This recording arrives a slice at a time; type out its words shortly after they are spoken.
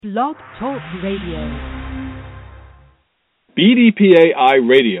Blog Talk Radio. BDPA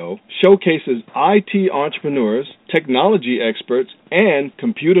iRadio showcases IT entrepreneurs, technology experts, and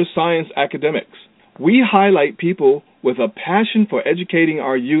computer science academics. We highlight people with a passion for educating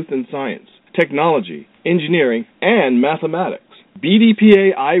our youth in science, technology, engineering, and mathematics.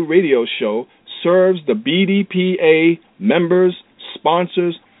 BDPA iRadio show serves the BDPA members,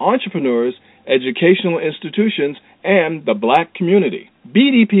 sponsors, entrepreneurs, educational institutions, and the Black community.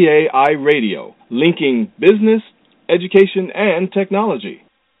 BDPA iRadio, linking business, education, and technology.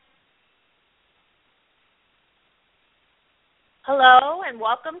 Hello, and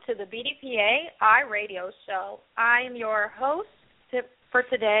welcome to the BDPA iRadio show. I am your host for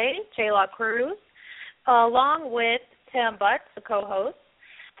today, Jayla Cruz, along with Tim Butts, the co-host.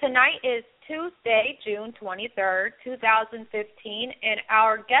 Tonight is Tuesday, June 23rd, 2015, and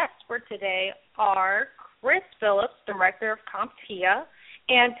our guests for today are Chris Phillips, Director of CompTIA,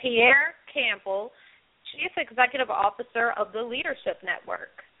 and Pierre Campbell, Chief Executive Officer of the Leadership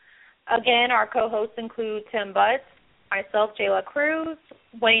Network. Again, our co-hosts include Tim Butts, myself, Jayla Cruz,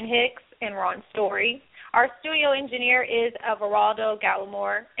 Wayne Hicks, and Ron Story. Our studio engineer is Everaldo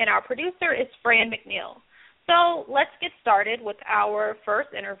Gallimore, and our producer is Fran McNeil. So let's get started with our first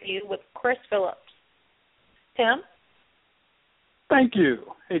interview with Chris Phillips. Tim? Thank you.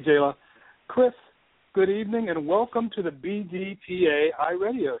 Hey, Jayla. Chris, good evening and welcome to the BDPA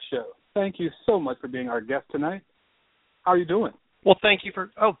iRadio show. Thank you so much for being our guest tonight. How are you doing? Well, thank you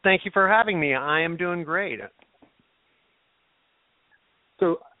for having me. I am doing great.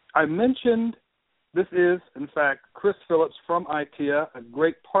 So I mentioned this is, in fact, Chris Phillips from ITIA, a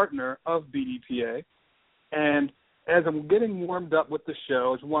great partner of BDPA. And as I'm getting warmed up with the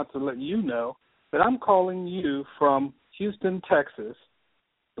show, I just want to let you know that I'm calling you from Houston, Texas.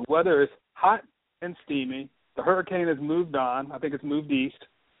 The weather is hot and steamy. The hurricane has moved on. I think it's moved east.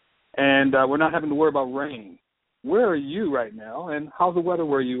 And we're not having to worry about rain. Where are you right now, and how's the weather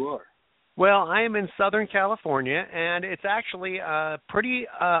where you are? Well, I am in Southern California, and it's actually pretty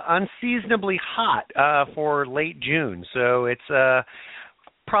unseasonably hot for late June. So it's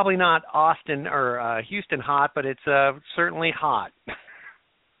probably not Austin or Houston hot, but it's certainly hot.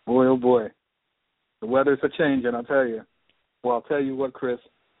 Boy, oh boy. The weather's a changing, I'll tell you. Well, I'll tell you what, Chris,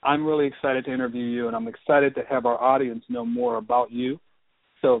 I'm really excited to interview you, and I'm excited to have our audience know more about you.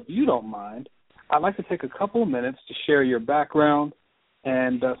 So if you don't mind, I'd like to take a couple of minutes to share your background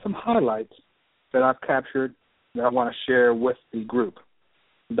and some highlights that I've captured that I want to share with the group.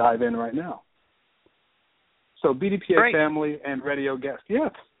 Dive in right now. So BDPA Great. Family and radio guest.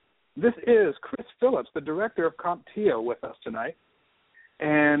 Yes, this is Chris Phillips, the Director of CompTIA, with us tonight.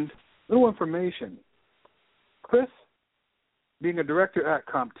 And a little information. Chris, being a director at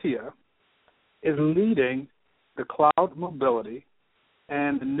CompTIA, is leading the cloud mobility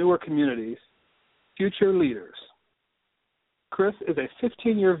and the newer communities, future leaders. Chris is a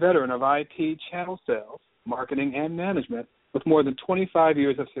 15-year veteran of IT channel sales, marketing, and management with more than 25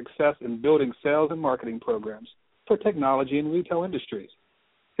 years of success in building sales and marketing programs for technology and retail industries.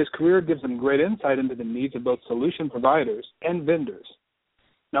 His career gives him great insight into the needs of both solution providers and vendors.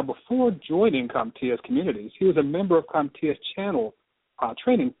 Now, before joining CompTIA's communities, he was a member of CompTIA's channel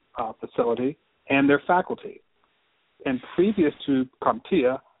training facility and their faculty. And previous to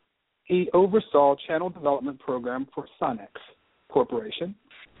CompTIA, he oversaw channel development program for Sonex Corporation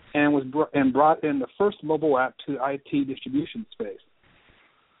and was brought in the first mobile app to the IT distribution space.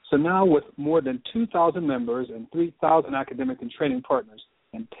 So now with more than 2,000 members and 3,000 academic and training partners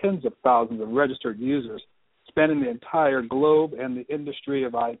and tens of thousands of registered users spanning the entire globe and the industry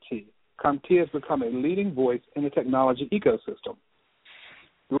of IT, CompTIA has become a leading voice in the technology ecosystem.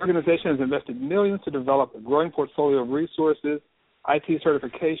 The organization has invested millions to develop a growing portfolio of resources, IT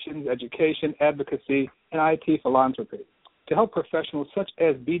certifications, education, advocacy, and IT philanthropy to help professionals such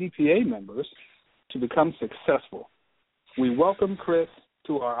as BDPA members to become successful. We welcome Chris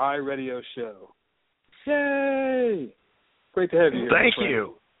to our iRadio show. Yay! Great to have you here. Thank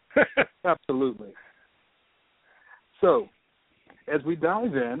you. Absolutely. So, as we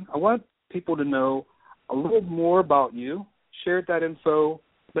dive in, I want people to know a little more about you, share that info,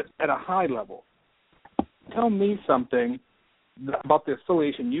 but at a high level. Tell me something about the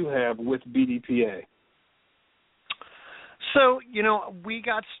affiliation you have with BDPA. So, we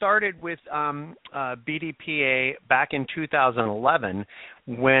got started with BDPA back in 2011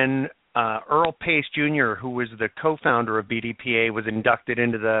 when Earl Pace Jr., who was the co-founder of BDPA, was inducted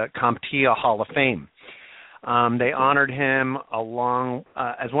into the CompTIA Hall of Fame. They honored him along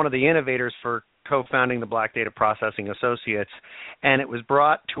as one of the innovators for co-founding the Black Data Processing Associates, and it was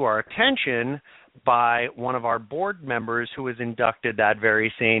brought to our attention by one of our board members who was inducted that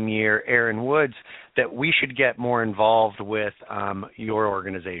very same year, Aaron Woods, that we should get more involved with your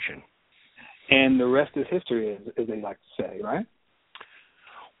organization. And the rest is history, as they like to say, right?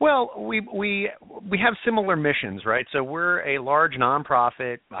 Well, we have similar missions, right? So we're a large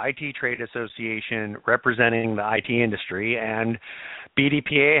nonprofit IT trade association representing the IT industry, and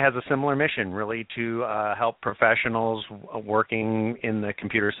BDPA has a similar mission, really, to help professionals working in the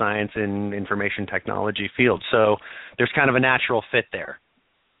computer science and information technology field. So there's kind of a natural fit there.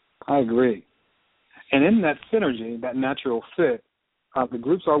 I agree. And in that synergy, that natural fit, the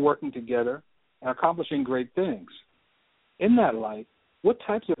groups are working together and accomplishing great things. In that light, what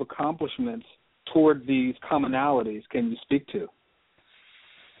types of accomplishments toward these commonalities can you speak to?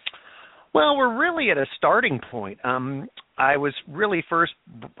 Well, we're really at a starting point. I was really first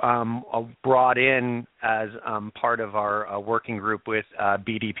brought in as part of our working group with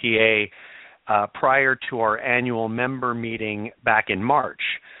BDPA prior to our annual member meeting back in March.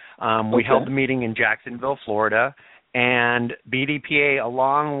 We held the meeting in Jacksonville, Florida, and BDPA,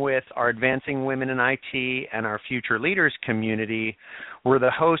 along with our Advancing Women in IT and our Future Leaders community, were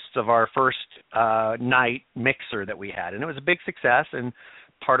the hosts of our first night mixer that we had. And it was a big success and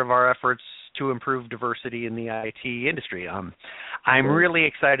part of our efforts to improve diversity in the IT industry. I'm really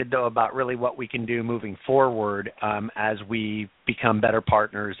excited, though, about really what we can do moving forward as we become better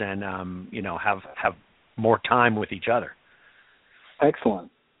partners and, have more time with each other.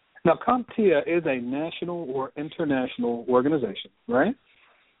 Excellent. Now, CompTIA is a national or international organization, right?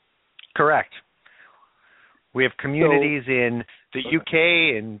 Correct. We have communities in the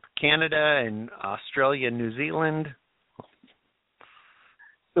UK and Canada and Australia and New Zealand.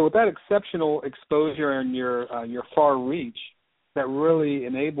 So with that exceptional exposure and your far reach, that really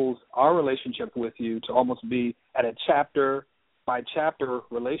enables our relationship with you to almost be at a chapter-by-chapter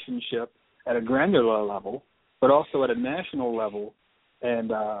relationship at a granular level, but also at a national level,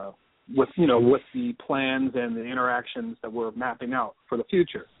 and with the plans and the interactions that we're mapping out for the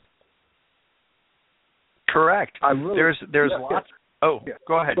future. Correct. There's lots. Oh, yeah.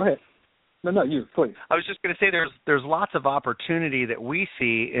 Go ahead. Go ahead. No, you please. I was just going to say there's lots of opportunity that we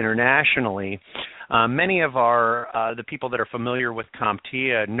see internationally. Many of the people that are familiar with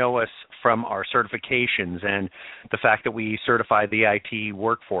CompTIA know us from our certifications and the fact that we certify the IT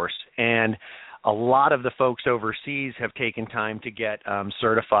workforce. And a lot of the folks overseas have taken time to get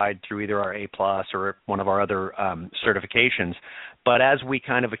certified through either our A+ or one of our other certifications. But as we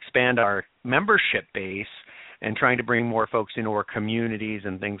kind of expand our membership base and trying to bring more folks into our communities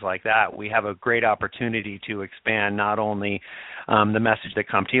and things like that, we have a great opportunity to expand not only the message that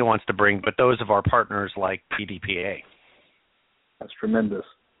CompTIA wants to bring, but those of our partners like BDPA. That's tremendous.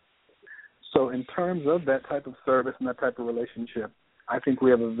 So in terms of that type of service and that type of relationship, I think we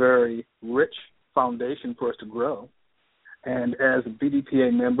have a very rich foundation for us to grow. And as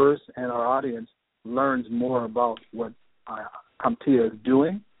BDPA members and our audience learns more about what CompTIA is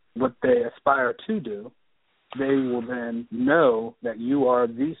doing, what they aspire to do, they will then know that you are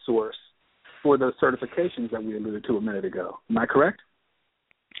the source for those certifications that we alluded to a minute ago. Am I correct?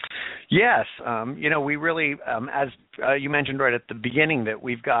 Yes. We really, as you mentioned right at the beginning, that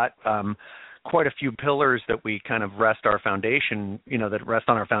we've got quite a few pillars that we kind of rest on our foundation,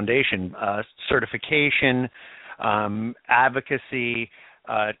 certification, advocacy,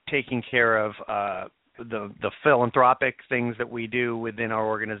 taking care of the philanthropic things that we do within our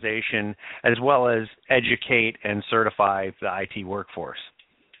organization, as well as educate and certify the IT workforce.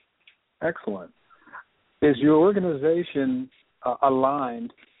 Excellent. Is your organization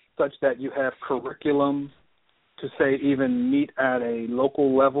aligned such that you have curriculum to, say, even meet at a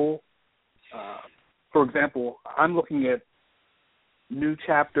local level? For example, I'm looking at new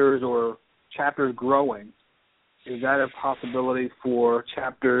chapters or chapters growing. Is that a possibility for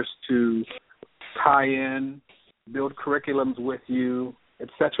chapters to tie in, build curriculums with you,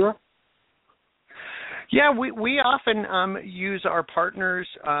 etc.? Yeah, we often use our partners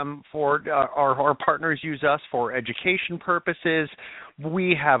our partners use us for education purposes.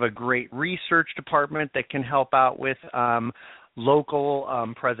 We have a great research department that can help out with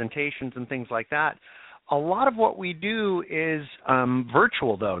local presentations and things like that. A lot of what we do is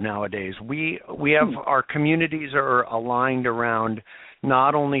virtual, though, nowadays. We have our communities are aligned around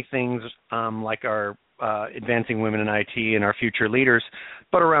not only things like our Advancing Women in IT and our Future Leaders,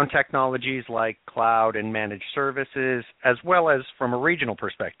 but around technologies like cloud and managed services, as well as from a regional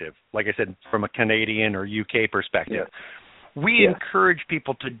perspective, like I said, from a Canadian or UK perspective. Yeah. We encourage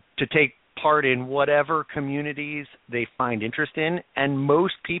people to take part in whatever communities they find interest in, and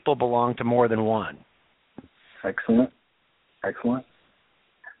most people belong to more than one. Excellent.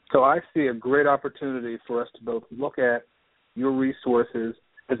 So I see a great opportunity for us to both look at your resources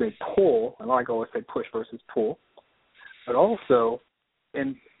as a pull, and I like always say push versus pull, but also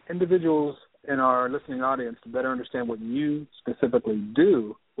in individuals in our listening audience to better understand what you specifically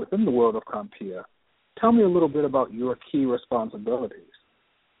do within the world of CompTIA. Tell me a little bit about your key responsibilities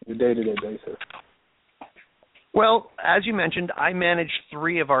on a day-to-day basis. Well, as you mentioned, I manage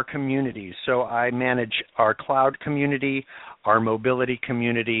 3 of our communities. So I manage our cloud community, our mobility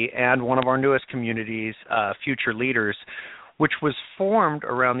community, and one of our newest communities, Future Leaders, which was formed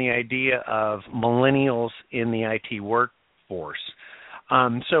around the idea of millennials in the IT workforce.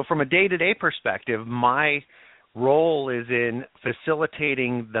 So from a day-to-day perspective, my role is in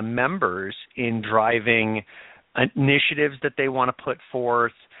facilitating the members in driving initiatives that they want to put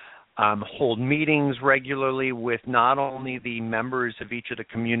forth, hold meetings regularly with not only the members of each of the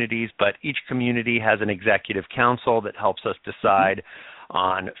communities, but each community has an executive council that helps us decide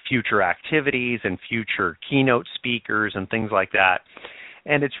on future activities and future keynote speakers and things like that.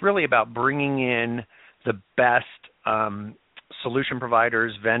 And it's really about bringing in the best solution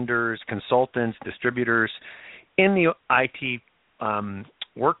providers, vendors, consultants, distributors in the IT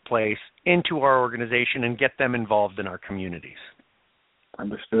workplace into our organization and get them involved in our communities.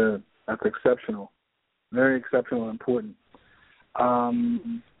 Understood. That's exceptional. Very exceptional and important. I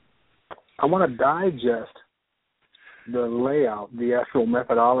want to digest the layout, the actual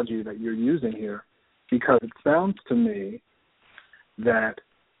methodology that you're using here, because it sounds to me that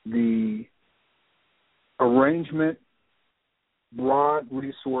the arrangement, broad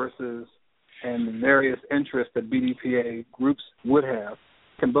resources, and the various interests that BDPA groups would have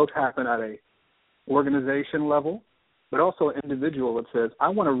can both happen at a organization level, but also an individual that says, I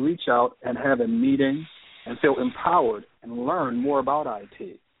want to reach out and have a meeting and feel empowered and learn more about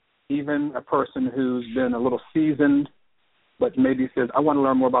IT. Even a person who's been a little seasoned, but maybe says, I want to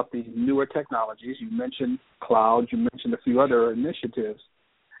learn more about the newer technologies. You mentioned cloud. You mentioned a few other initiatives.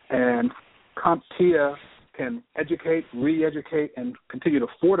 And CompTIA can educate, re-educate, and continue to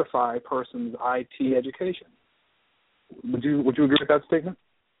fortify a person's IT education. Would you agree with that statement?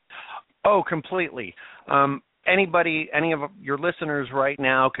 Oh, completely. Any of your listeners right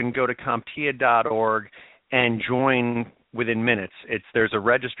now can go to CompTIA.org and join within minutes. There's a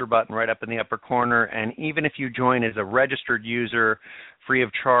register button right up in the upper corner, and even if you join as a registered user free of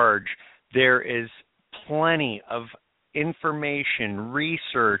charge, there is plenty of information,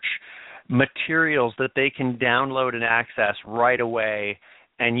 research, materials that they can download and access right away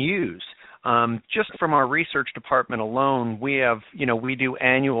and use. Just from our research department alone, we do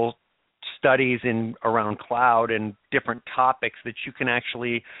annual studies around cloud and different topics that you can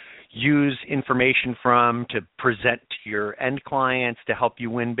actually use information from to present to your end clients to help you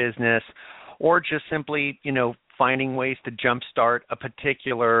win business, or just simply, finding ways to jumpstart a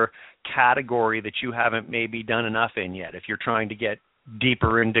particular category that you haven't maybe done enough in yet. If you're trying to get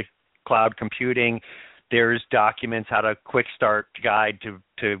deeper into cloud computing, there's documents, how to quick start guide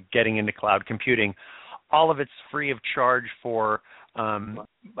to getting into cloud computing. All of it's free of charge for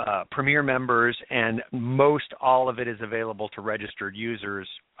Premier members, and most all of it is available to registered users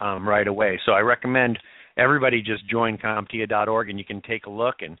right away. So I recommend everybody just join CompTIA.org, and you can take a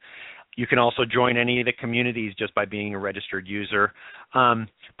look, and you can also join any of the communities just by being a registered user.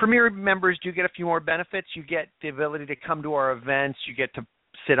 Premier members do get a few more benefits. You get the ability to come to our events. You get to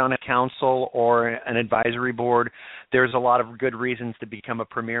sit on a council or an advisory board. There's a lot of good reasons to become a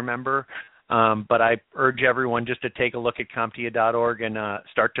Premier member. But I urge everyone just to take a look at CompTIA.org and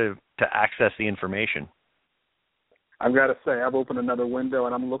start to access the information. I've got to say, I've opened another window,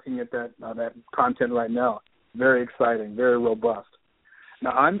 and I'm looking at that content right now. Very exciting, very robust.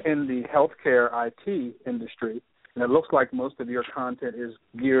 Now, I'm in the healthcare IT industry, and it looks like most of your content is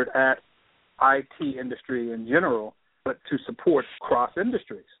geared at IT industry in general, but to support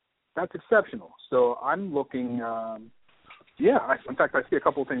cross-industries. That's exceptional. So I'm looking, in fact, I see a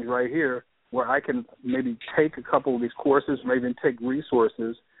couple of things right here where I can maybe take a couple of these courses, maybe even take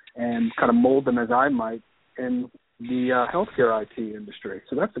resources and kind of mold them as I might in the healthcare IT industry.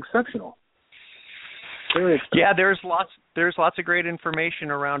 So that's exceptional. Very exceptional. Yeah, there's lots of great information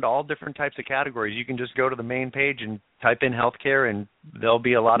around all different types of categories. You can just go to the main page and type in healthcare, and there'll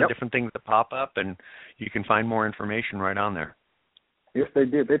be a lot of different things that pop up, and you can find more information right on there. Yes, they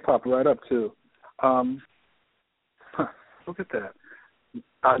did. They popped right up, too. Look at that.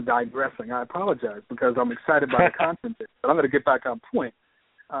 I'm digressing. I apologize because I'm excited by the content, but I'm going to get back on point.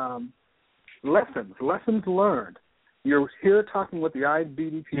 Lessons learned. You're here talking with the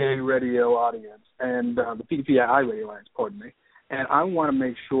BDPA radio audience and the BDPA iRadio audience, pardon me, And I want to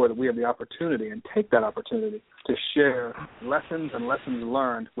make sure that we have the opportunity and take that opportunity to share lessons and lessons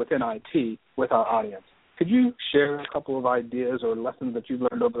learned within IT with our audience. Could you share a couple of ideas or lessons that you've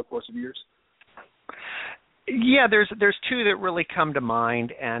learned over the course of years? Yeah, there's two that really come to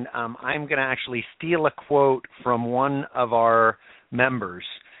mind, and I'm going to actually steal a quote from one of our members.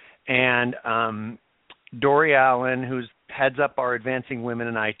 And Dory Allen, who heads up our Advancing Women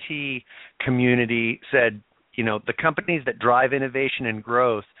in IT community, said, the companies that drive innovation and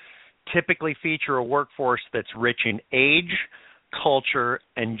growth typically feature a workforce that's rich in age, culture,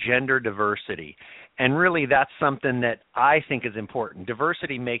 and gender diversity. And really, that's something that I think is important.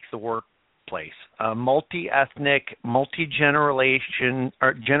 Diversity makes the workplace multi-ethnic, multi-generation,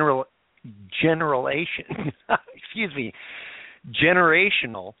 or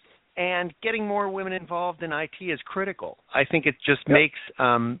generational, and getting more women involved in IT is critical. I think it just makes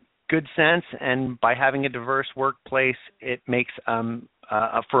good sense, and by having a diverse workplace, it makes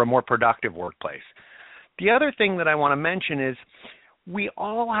for a more productive workplace. The other thing that I want to mention is we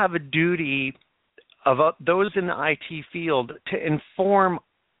all have a duty of those in the IT field to inform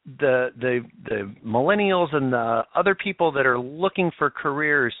the millennials and the other people that are looking for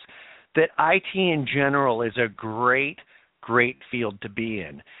careers that IT in general is a great field to be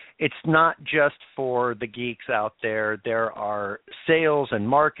in. It's not just for the geeks out there. There are sales and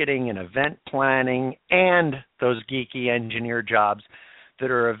marketing and event planning and those geeky engineer jobs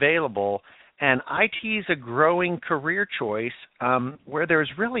that are available. And IT is a growing career choice where there's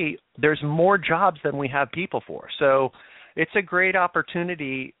more jobs than we have people for. So it's a great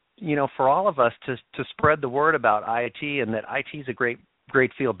opportunity, for all of us to spread the word about IT, and that IT is a great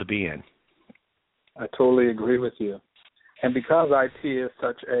field to be in. I totally agree with you. And because IT is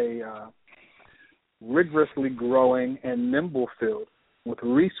such a rigorously growing and nimble field with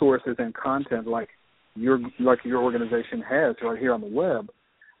resources and content like your organization has right here on the web,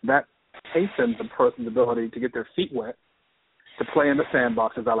 that hastens a person's ability to get their feet wet, to play in the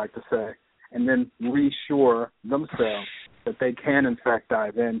sandbox, as I like to say, and then reassure themselves that they can, in fact,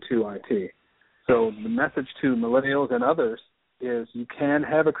 dive into IT. So the message to millennials and others is you can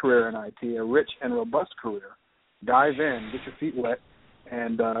have a career in IT, a rich and robust career. Dive in, get your feet wet,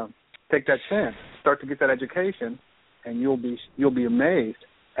 and take that chance. Start to get that education, and you'll be amazed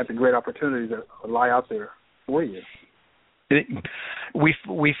at the great opportunities that lie out there for you.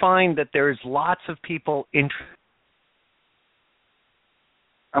 We find that there's lots of people interested.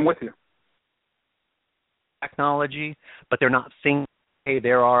 I'm with you. Technology, but they're not thinking, hey,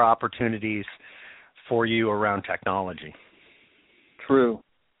 there are opportunities for you around technology. True.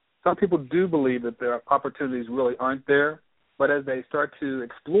 Some people do believe that their opportunities really aren't there, but as they start to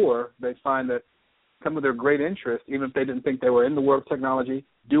explore, they find that some of their great interests, even if they didn't think they were in the world of technology,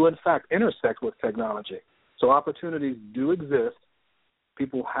 do in fact intersect with technology. So opportunities do exist.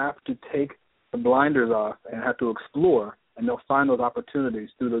 People have to take the blinders off and have to explore, and they'll find those opportunities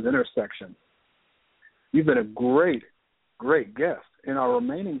through those intersections. You've been a great guest. In our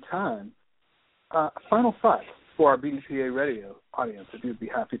remaining time, final thoughts for our BDPA radio audience that you'd be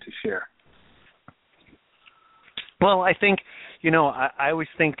happy to share. Well, I think, I always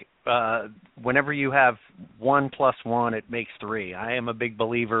think whenever you have 1 + 1, it makes 3. I am a big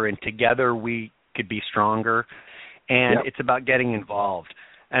believer in together we could be stronger, and It's about getting involved.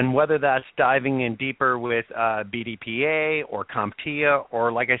 And whether that's diving in deeper with BDPA or CompTIA,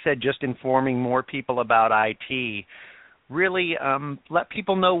 or like I said, just informing more people about IT, really let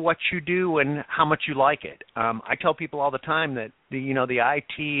people know what you do and how much you like it. I tell people all the time that the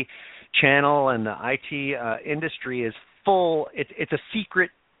IT channel and the IT industry is full. It's a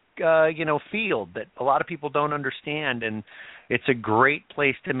secret field that a lot of people don't understand, and it's a great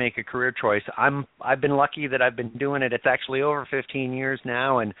place to make a career choice. I've been lucky that I've been doing it. It's actually over 15 years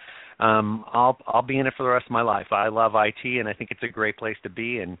now, and I'll be in it for the rest of my life. I love IT, and I think it's a great place to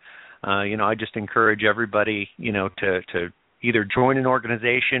be. And I just encourage everybody, to either join an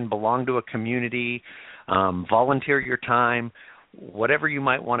organization, belong to a community, volunteer your time, whatever you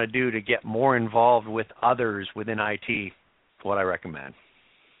might want to do to get more involved with others within IT. Is what I recommend.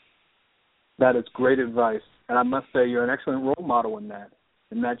 That is great advice. And I must say you're an excellent role model in that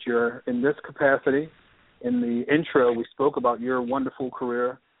you're in this capacity. In the intro, we spoke about your wonderful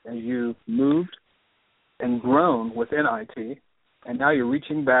career as you moved and grown within IT, and now you're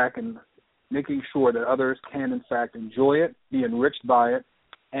reaching back and making sure that others can, in fact, enjoy it, be enriched by it,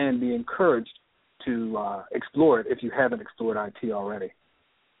 and be encouraged to explore it if you haven't explored IT already.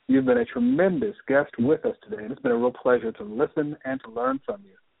 You've been a tremendous guest with us today, and it's been a real pleasure to listen and to learn from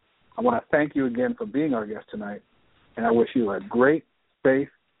you. I want to thank you again for being our guest tonight, and I wish you a great, safe,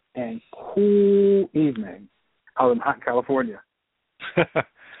 and cool evening out in hot California.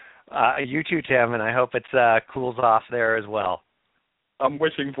 You too, Tim, and I hope it cools off there as well. I'm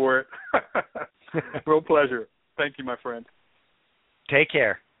wishing for it. Real pleasure. Thank you, my friend. Take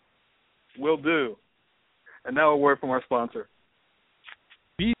care. Will do. And now a word from our sponsor.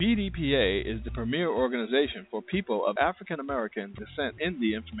 BDPA is the premier organization for people of African American descent in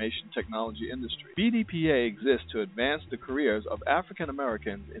the information technology industry. BDPA exists to advance the careers of African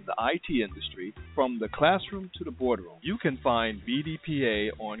Americans in the IT industry from the classroom to the boardroom. You can find BDPA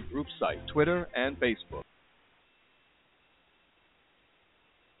on group site, Twitter, and Facebook.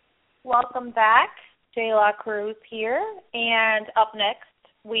 Welcome back. Jayla Cruz here. And up next,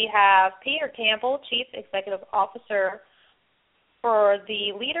 we have Peter Campbell, Chief Executive Officer for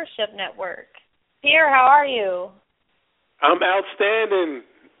the Leadership Network. Pierre, how are you? I'm outstanding.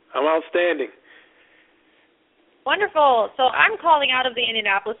 Wonderful. So I'm calling out of the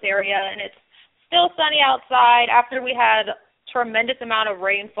Indianapolis area, and it's still sunny outside after we had a tremendous amount of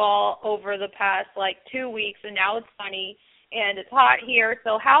rainfall over the past, 2 weeks, and now it's sunny, and it's hot here.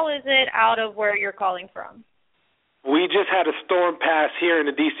 So how is it out of where you're calling from? We just had a storm pass here in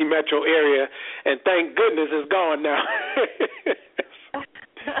the D.C. metro area, and thank goodness it's gone now.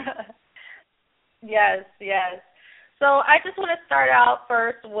 Yes. So I just want to start out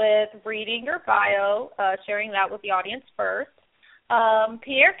first with reading your bio, sharing that with the audience first.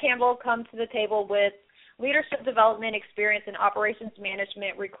 Pierre Campbell comes to the table with leadership development experience in operations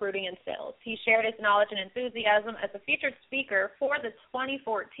management, recruiting, and sales. He shared his knowledge and enthusiasm as a featured speaker for the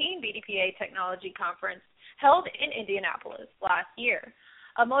 2014 BDPA Technology Conference held in Indianapolis last year.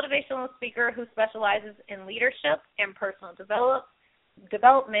 A motivational speaker who specializes in leadership and personal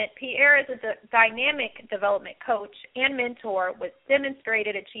development, Pierre is a dynamic development coach and mentor with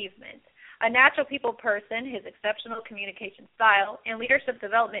demonstrated achievement. A natural people person, his exceptional communication style and leadership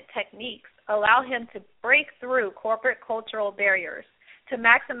development techniques allow him to break through corporate cultural barriers to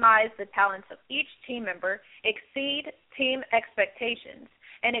maximize the talents of each team member, exceed team expectations,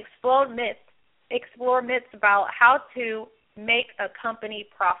 and explore myths about how to make a company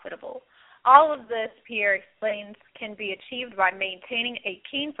profitable. All of this, Pierre explains, can be achieved by maintaining a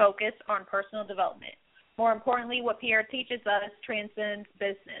keen focus on personal development. More importantly, what Pierre teaches us transcends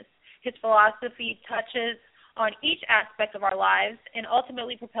business. His philosophy touches on each aspect of our lives and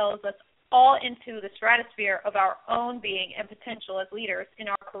ultimately propels us all into the stratosphere of our own being and potential as leaders in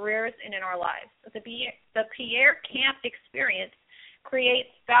our careers and in our lives. The Pierre Camp experience creates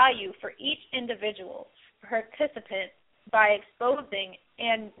value for each individual participant by exposing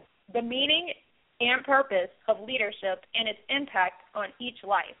the meaning and purpose of leadership and its impact on each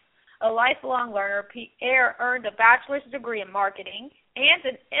life. A lifelong learner, Pierre earned a bachelor's degree in marketing and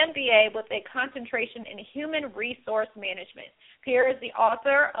an MBA with a concentration in human resource management. Pierre is the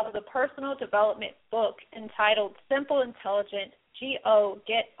author of the personal development book entitled Simple Intelligent, G.O.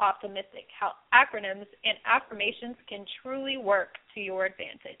 Get Optimistic, How Acronyms and Affirmations Can Truly Work to Your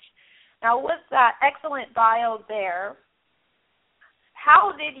Advantage. Now, with that excellent bio there,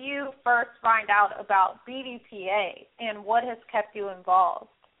 how did you first find out about BDPA and what has kept you involved?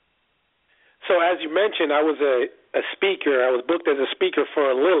 So as you mentioned, I was a speaker. I was booked as a speaker for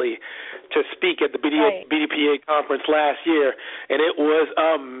Lilly to speak at the BDPA conference last year, and it was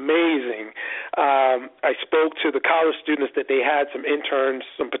amazing. I spoke to the college students that they had some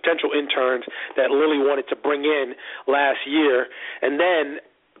potential interns that Lilly wanted to bring in last year, and then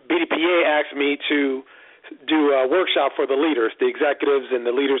BDPA asked me to do a workshop for the leaders, the executives and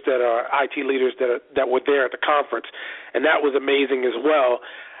the leaders that are IT leaders that were there at the conference, and that was amazing as well.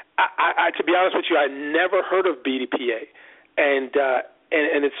 I to be honest with you, I never heard of BDPA, and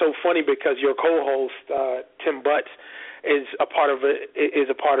it's so funny because your co-host Tim Butts is a part of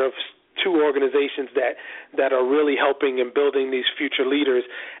two organizations that are really helping and building these future leaders,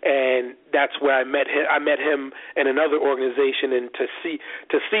 and that's where I met him. I met him in another organization, and to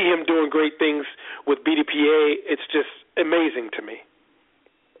see him doing great things with BDPA, it's just amazing to me.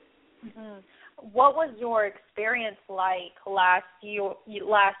 Mm-hmm. What was your experience like last year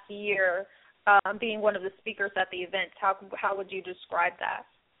being one of the speakers at the event? How would you describe that?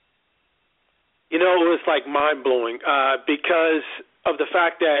 It was like mind-blowing because of the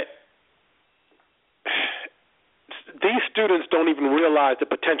fact that these students don't even realize the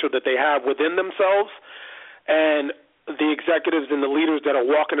potential that they have within themselves, and the executives and the leaders that are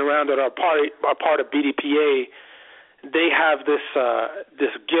walking around that are part of BDPA, they have this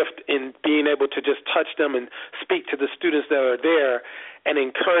gift in being able to just touch them and speak to the students that are there and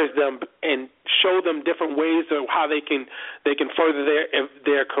encourage them and show them different ways of how they can further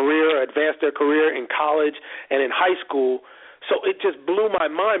their career, advance their career in college and in high school. So it just blew my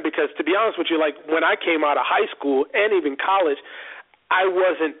mind because, to be honest with you, like when I came out of high school and even college, I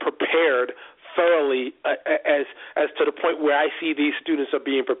wasn't prepared thoroughly as to the point where I see these students are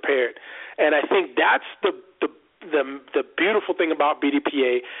being prepared. And I think that's the beautiful thing about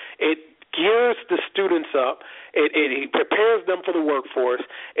BDPA. It gears the students up. It prepares them for the workforce,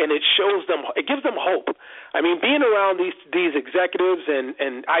 and it shows them, it gives them hope. I mean, being around these executives and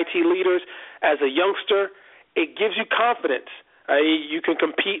IT leaders as a youngster, it gives you confidence. You can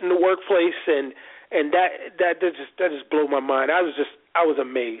compete in the workplace, and that just blew my mind. I was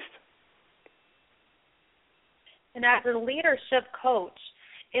amazed. And as a leadership coach,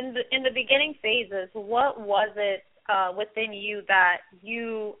 in the beginning phases, what was it within you that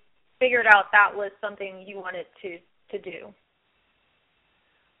you figured out that was something you wanted to do?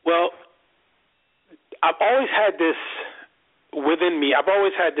 Well, I've always had this within me. I've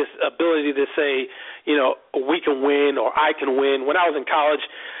always had this ability to say, we can win or I can win. When I was in college,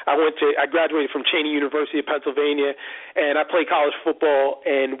 I graduated from Cheney University of Pennsylvania, and I played college football,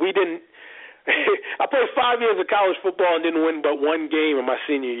 and we didn't I played 5 years of college football and didn't win but one game in my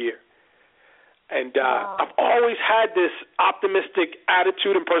senior year. And I've always had this optimistic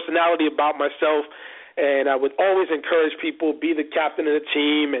attitude and personality about myself, and I would always encourage people, be the captain of the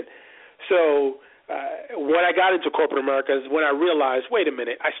team. And so when I got into corporate America is when I realized, wait a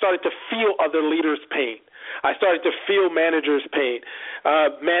minute, I started to feel other leaders' pain. I started to feel managers' pain.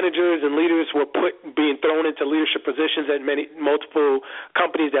 Managers and leaders were being thrown into leadership positions at multiple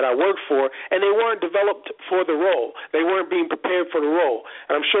companies that I worked for, and they weren't developed for the role. They weren't being prepared for the role.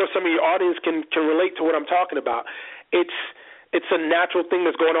 And I'm sure some of your audience can relate to what I'm talking about. It's a natural thing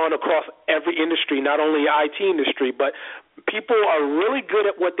that's going on across every industry, not only the IT industry, but people are really good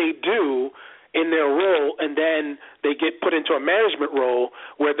at what they do in their role, and then they get put into a management role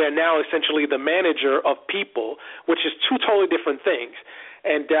where they're now essentially the manager of people, which is two totally different things.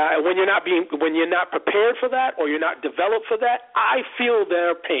 And when you're not prepared for that, or you're not developed for that, I feel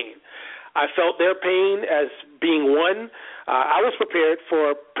their pain. I felt their pain as being one. I was prepared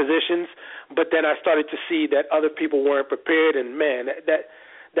for positions, but then I started to see that other people weren't prepared, and man,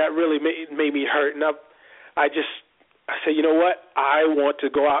 that really made me hurt. And I said, you know what? I want to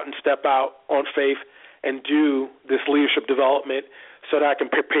go out and step out on faith and do this leadership development so that I can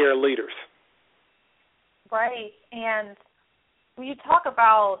prepare leaders. Right. And when you talk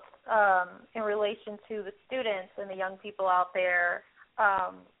about in relation to the students and the young people out there,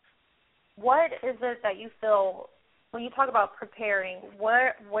 what is it that you feel when you talk about preparing,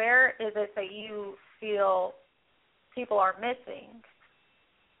 where is it that you feel people are missing?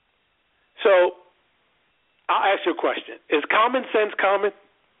 So I'll ask you a question. Is common sense common?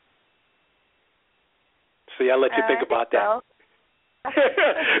 See, I'll let you think about that.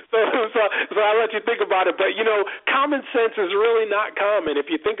 So I'll let you think about it. But, common sense is really not common if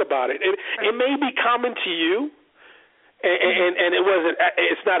you think about it. It may be common to you, and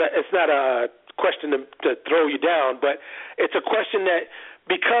it's not a question to throw you down, but it's a question that,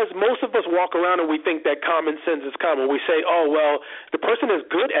 because most of us walk around and we think that common sense is common. We say, oh, well, the person is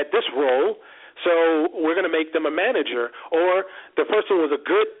good at this role, so we're going to make them a manager. Or the person was a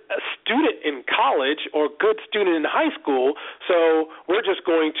good student in college or good student in high school, so we're just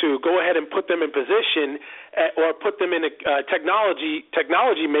going to go ahead and put them in position or put them in a technology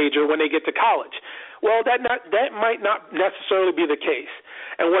major when they get to college. Well, that might not necessarily be the case.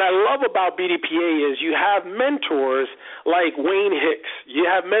 And what I love about BDPA is you have mentors like Wayne Hicks. You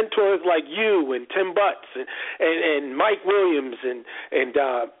have mentors like you and Tim Butts and Mike Williams and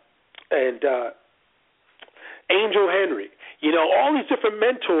Angel Henry. All these different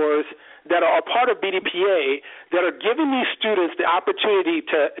mentors that are a part of BDPA that are giving these students the opportunity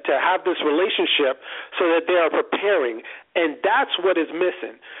to have this relationship so that they are preparing. And that's what is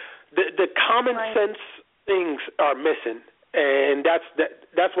missing. The common sense things are missing, and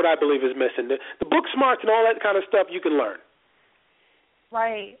that's what I believe is missing. The book smarts and all that kind of stuff you can learn.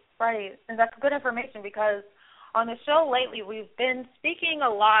 Right. And that's good information, because on the show lately we've been speaking a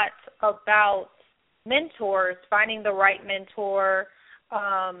lot about mentors, finding the right mentor,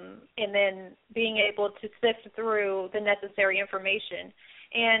 and then being able to sift through the necessary information.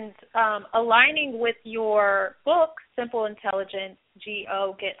 And aligning with your book, Simple Intelligence,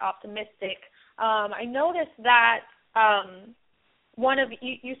 G.O., Get Optimistic, I noticed that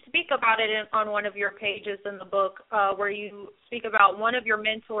you speak about it on one of your pages in the book, where you speak about one of your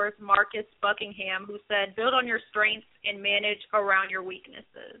mentors, Marcus Buckingham, who said, build on your strengths and manage around your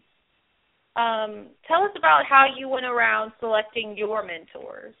weaknesses. Tell us about how you went around selecting your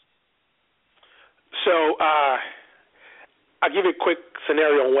mentors. So I'll give you a quick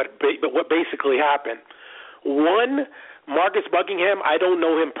scenario on what basically happened. One Marcus Buckingham, I don't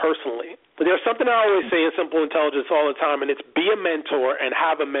know him personally. But there's something I always say in Simple Intelligence all the time, and it's be a mentor and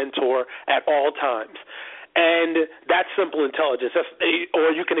have a mentor at all times. And that's simple intelligence.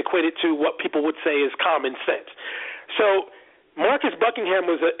 Or you can equate it to what people would say is common sense. So Marcus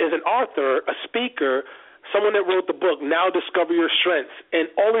Buckingham is an author, a speaker, someone that wrote the book, Now Discover Your Strengths, and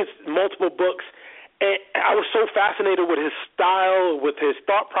all these multiple books. And I was so fascinated with his style, with his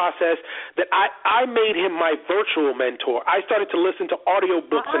thought process, that I made him my virtual mentor. I started to listen to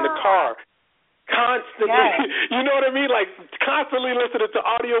audiobooks in the car constantly. Yes. You know what I mean? Like constantly listening to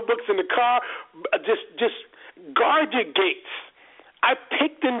audiobooks in the car. Just guard your gates. I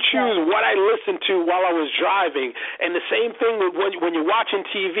picked and choose what I listened to while I was driving, and the same thing when you're watching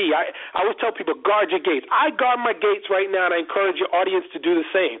TV. I always tell people, guard your gates. I guard my gates right now, and I encourage your audience to do the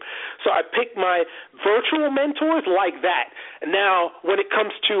same. So I picked my virtual mentors like that. Now, when it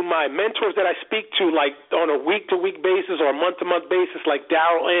comes to my mentors that I speak to, like on a week-to-week basis or a month-to-month basis, like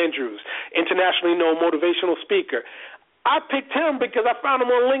Darrell Andrews, internationally known motivational speaker, I picked him because I found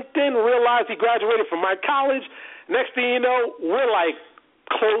him on LinkedIn, realized he graduated from my college. Next thing you know, we're like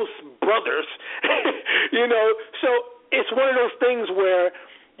close brothers, you know. So it's one of those things where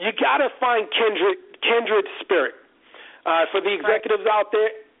you got to find kindred spirit. For the executives out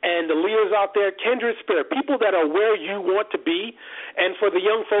there and the leaders out there, kindred spirit, people that are where you want to be. And for the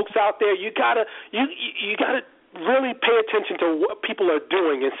young folks out there, you gotta really pay attention to what people are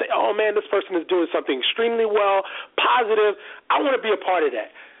doing and say, oh man, this person is doing something extremely well, positive. I want to be a part of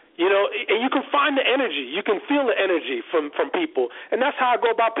that. You know, and you can find the energy. You can feel the energy from people. And that's how I go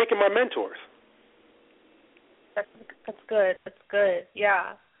about picking my mentors. That's good. That's good.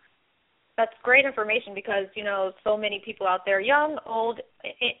 Yeah. That's great information because, you know, so many people out there, young, old,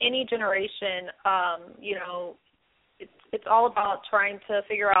 any generation, you know, it's all about trying to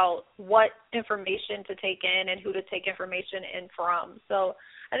figure out what information to take in and who to take information in from. So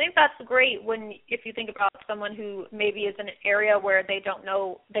I think that's great if you think about someone who maybe is in an area where they don't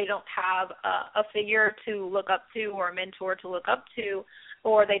have a figure to look up to or a mentor to look up to,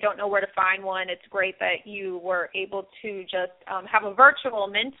 or they don't know where to find one. It's great that you were able to just have a virtual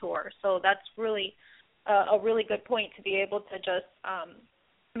mentor. So that's really a really good point to be able to just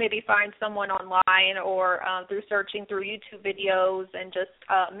maybe find someone online or through searching through YouTube videos and just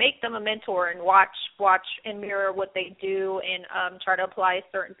make them a mentor and watch and mirror what they do and try to apply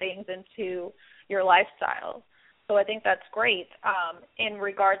certain things into your lifestyle. So I think that's great. In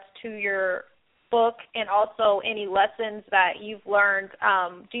regards to your book and also any lessons that you've learned,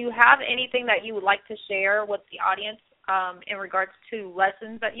 do you have anything that you would like to share with the audience in regards to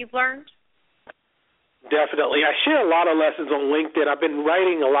lessons that you've learned? Definitely. I share a lot of lessons on LinkedIn. I've been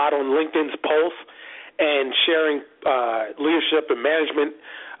writing a lot on LinkedIn's Pulse and sharing leadership and management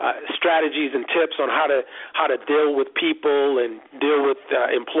strategies and tips on how to deal with people and deal with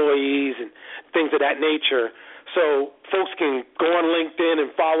employees and things of that nature. So folks can go on LinkedIn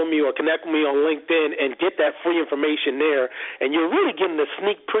and follow me or connect with me on LinkedIn and get that free information there. And you're really getting a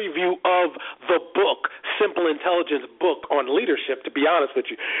sneak preview of the book, Simple Intelligence book on leadership, to be honest with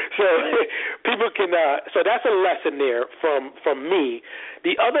you. So people can so that's a lesson there from me.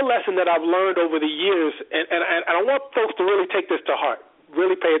 The other lesson that I've learned over the years, and I want folks to really take this to heart,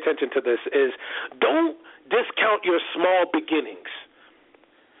 really pay attention to this, is don't discount your small beginnings.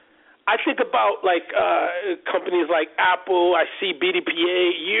 I think about like companies like Apple. I see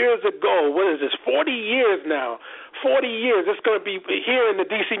BDPA years ago. What is this? 40 years now. 40 years. It's going to be here in the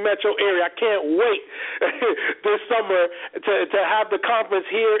D.C. metro area. I can't wait this summer to have the conference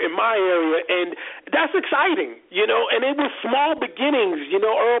here in my area, and that's exciting, you know. And it was small beginnings, you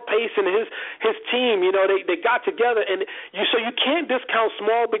know. Earl Pace and his team, you know, they got together, and so you can't discount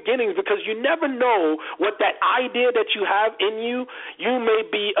small beginnings because you never know what that idea that you have in you. You may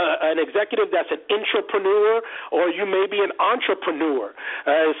be an executive that's an intrapreneur, or you may be an entrepreneur,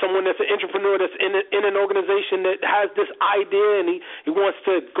 someone that's an entrepreneur that's in an organization that has this idea and he wants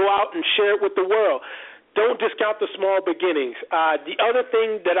to go out and share it with the world. Don't discount the small beginnings. The other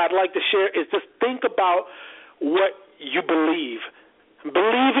thing that I'd like to share is just think about what you believe.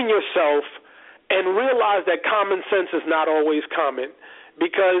 Believe in yourself and realize that common sense is not always common,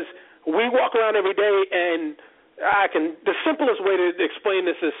 because we walk around every day and the simplest way to explain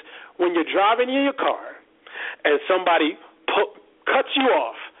this is when you're driving in your car and somebody cuts you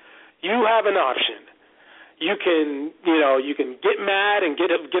off, you have an option. You can get mad and get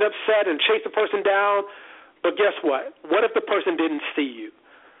upset and chase the person down, but guess what? What if the person didn't see you?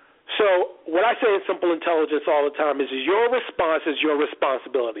 So what I say in Simple Intelligence all the time is your response is your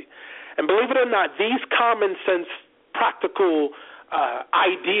responsibility. And believe it or not, these common sense, practical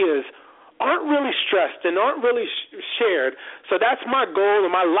ideas aren't really stressed and aren't really shared. So that's my goal,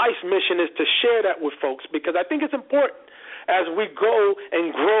 and my life's mission is to share that with folks, because I think it's important as we go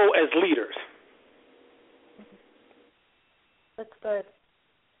and grow as leaders. That's good.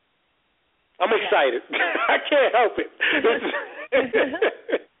 I'm excited. I can't help it.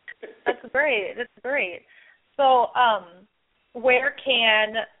 That's great. That's great. So, where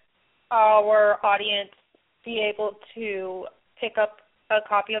can our audience be able to pick up a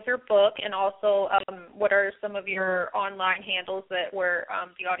copy of your book, and also what are some of your online handles where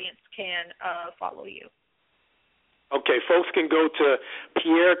the audience can follow you? Okay, folks can go to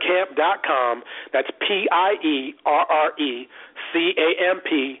pierrecamp.com. That's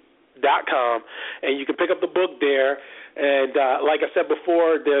pierrecamp.com, and you can pick up the book there. And like I said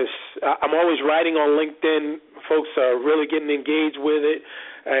before, I'm always writing on LinkedIn. Folks are really getting engaged with it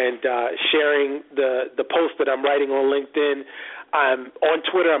and sharing the post that I'm writing on LinkedIn. I'm on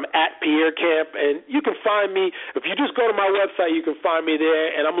Twitter. I'm at Pierre Camp, and you can find me. If you just go to my website, you can find me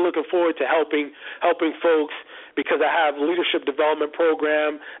there. And I'm looking forward to helping folks, because I have a leadership development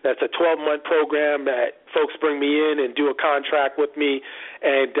program that's a 12-month program that folks bring me in and do a contract with me,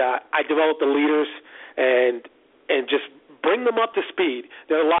 and I develop the leaders and just bring them up to speed.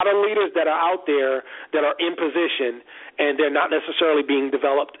 There are a lot of leaders that are out there that are in position, and they're not necessarily being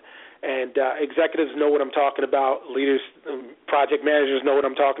developed. And executives know what I'm talking about. Leaders, project managers know what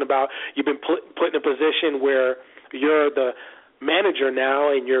I'm talking about. You've been put in a position where you're the manager now,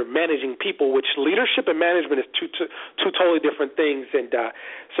 and you're managing people, which leadership and management is two totally different things. And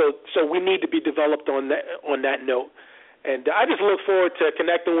so we need to be developed on that note. And I just look forward to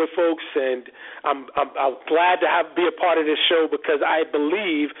connecting with folks, and I'm glad to be a part of this show, because I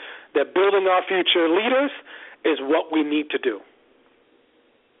believe that building our future leaders is what we need to do.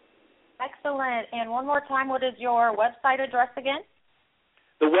 Excellent. And one more time, what is your website address again?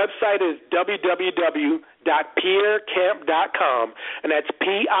 The website is www.pierrecamp.com, and that's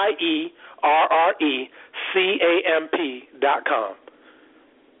pierrecamp.com.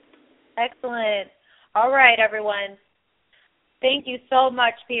 Excellent. All right, everyone. Thank you so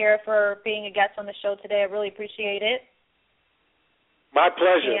much, Pierre, for being a guest on the show today. I really appreciate it. My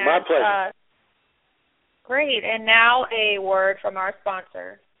pleasure. My pleasure. Great. And now a word from our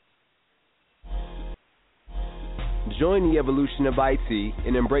sponsor. Join the evolution of IT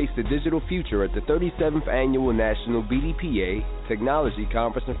and embrace the digital future at the 37th Annual National BDPA Technology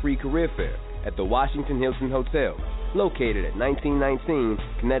Conference and Free Career Fair at the Washington Hilton Hotel, located at 1919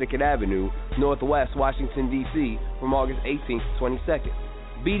 Connecticut Avenue, Northwest Washington, D.C., from August 18th to 22nd.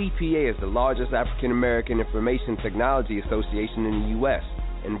 BDPA is the largest African American Information Technology Association in the U.S.,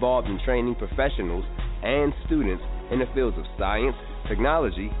 involved in training professionals and students in the fields of science,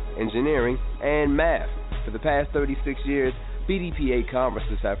 technology, engineering, and math. For the past 36 years, BDPA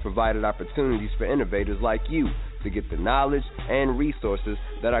conferences have provided opportunities for innovators like you to get the knowledge and resources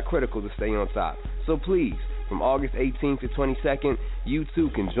that are critical to stay on top. So please, from August 18th to 22nd, you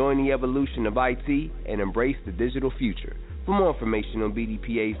too can join the evolution of IT and embrace the digital future. For more information on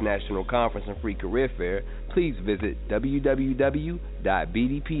BDPA's National Conference and Free Career Fair, please visit www.bdpa.org.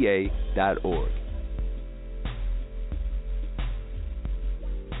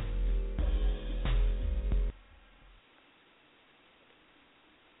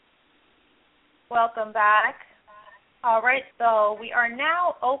 Welcome back. All right, so we are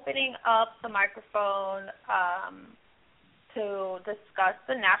now opening up the microphone to discuss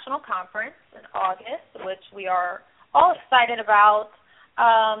the national conference in August, which we are all excited about.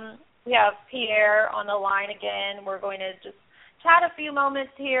 We have Pierre on the line again. We're going to just chat a few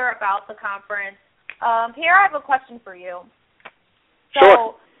moments here about the conference. Pierre, I have a question for you. So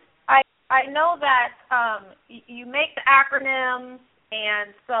sure. I know that you make the acronyms,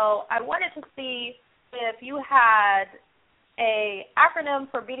 and so I wanted to see if you had a acronym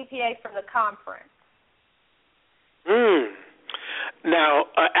for BDPA for the conference. Now,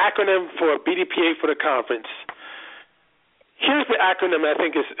 an acronym for BDPA for the conference. Here's the acronym I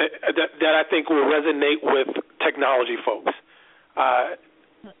think that I think will resonate with technology folks.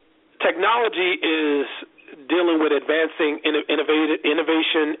 Technology is dealing with advancing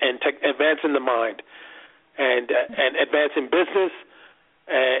innovation and advancing the mind, and advancing business.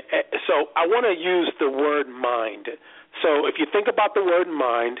 So I want to use the word mind. So if you think about the word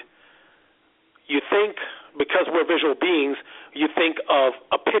mind, you think, because we're visual beings, you think of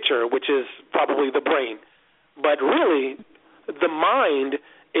a picture, which is probably the brain. But really, the mind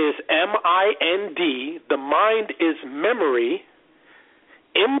is M-I-N-D. The mind is memory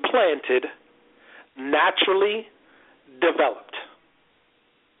implanted, naturally developed.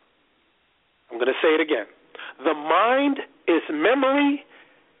 I'm going to say it again. The mind is memory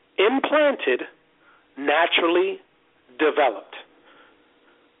implanted, naturally developed.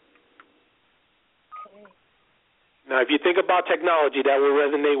 Now, if you think about technology, that will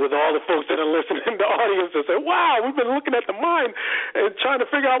resonate with all the folks that are listening in the audience and say, wow, we've been looking at the mind and trying to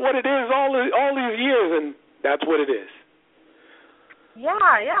figure out what it is all these years, and that's what it is. Yeah.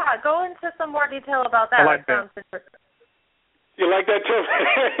 Go into some more detail about that. I like that. You like that, Tim?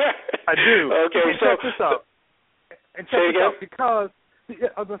 I do. Okay, so check this out. And check this out because,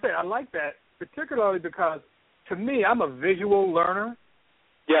 I was going to say, I like that, particularly because, to me, I'm a visual learner.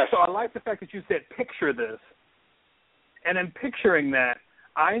 Yes. So I like the fact that you said picture this. And in picturing that,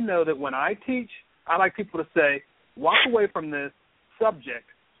 I know that when I teach, I like people to say, walk away from this subject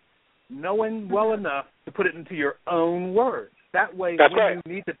knowing well enough to put it into your own words. That way, when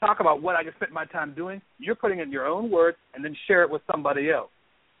you need to talk about what I just spent my time doing, you're putting it in your own words and then share it with somebody else.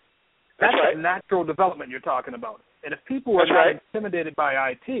 That's a natural development you're talking about. And if people are not intimidated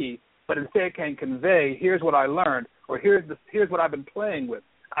by IT, but instead can convey, here's what I learned, or here's what I've been playing with.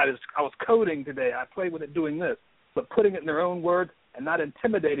 I was coding today. I played with it doing this. But putting it in their own words and not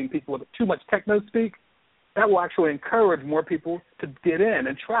intimidating people with too much techno speak, that will actually encourage more people to get in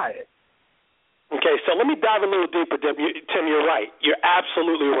and try it. Okay, so let me dive a little deeper, Tim. You're right. You're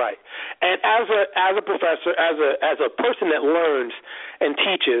absolutely right. And as a professor, as a person that learns and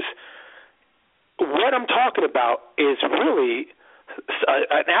teaches, what I'm talking about is really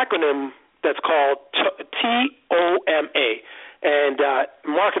an acronym that's called TOMA. And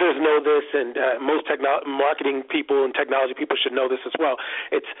marketers know this, and most marketing people and technology people should know this as well.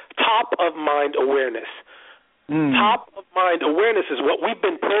 It's top-of-mind awareness. Top-of-mind awareness is what we've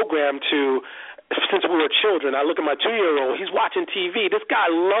been programmed to since we were children. I look at my 2-year-old. He's watching TV. This guy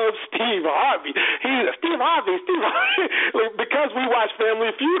loves Steve Harvey. Steve Harvey. Because we watch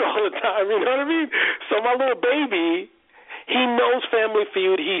Family Feud all the time, you know what I mean? So my little baby, he knows Family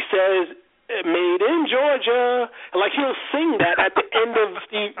Feud. He says, made in Georgia. Like, he'll sing that at the end of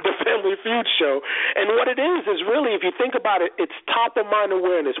the Family Feud show. And what it is really, if you think about it, it's top-of-mind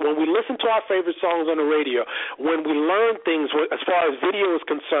awareness. When we listen to our favorite songs on the radio, when we learn things as far as video is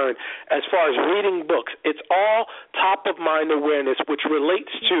concerned, as far as reading books, it's all top-of-mind awareness, which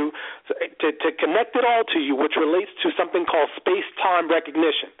relates to connect it all to you, which relates to something called space-time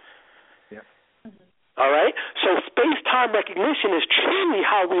recognition. All right? So space-time recognition is truly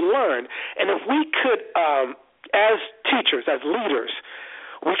how we learn. And if we could, as teachers, as leaders,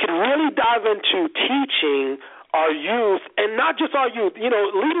 we could really dive into teaching our youth, and not just our youth. You know,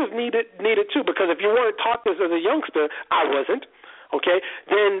 leaders need it too, because if you weren't taught this as a youngster, I wasn't, okay,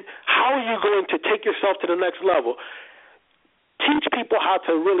 then how are you going to take yourself to the next level? Teach people how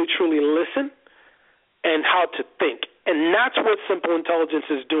to really, truly listen and how to think. And that's what simple intelligence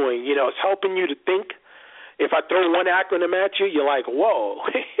is doing. You know, it's helping you to think. If I throw one acronym at you, you're like, whoa,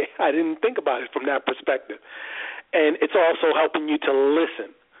 I didn't think about it from that perspective. And it's also helping you to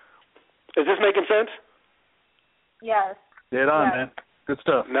listen. Is this making sense? Yes. Dead on, man. Good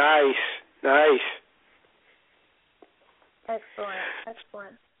stuff. Nice.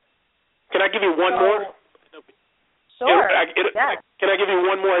 Excellent. Can I give you one more? Sure. Can I give you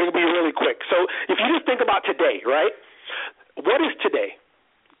one more? It'll be really quick. So if you just think about today, right? What is today?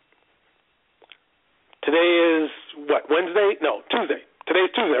 Today is, what, Wednesday? No, Tuesday. Today's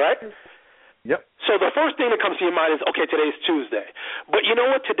Tuesday, right? Yep. So the first thing that comes to your mind is, okay, today's Tuesday. But you know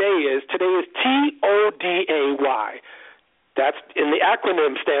what today is? Today is TODAY. That's, in the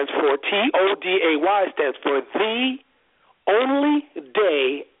acronym stands for, TODAY stands for the only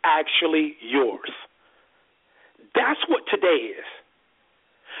day actually yours. That's what today is.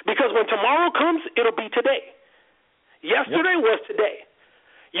 Because when tomorrow comes, it'll be today. Yesterday was today.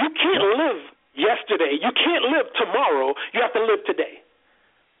 You can't live yesterday. You can't live tomorrow. You have to live today.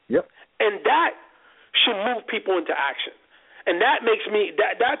 Yep. And that should move people into action. And that makes me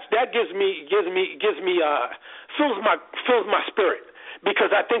fills my spirit,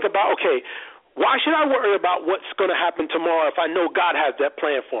 because I think about, okay, why should I worry about what's going to happen tomorrow if I know God has that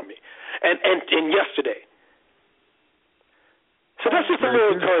plan for me? And yesterday. So that's just a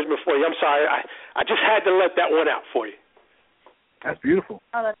little encouragement for you. I'm sorry. I just had to let that one out for you. That's beautiful.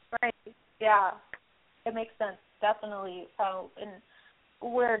 Oh, that's great. Yeah, it makes sense, definitely. And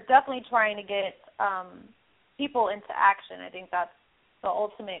we're definitely trying to get people into action. I think that's the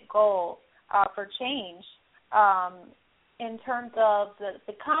ultimate goal for change. In terms of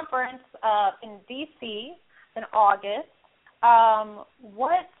the conference in D.C. in August,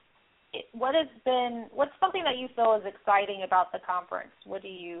 what's something that you feel is exciting about the conference? What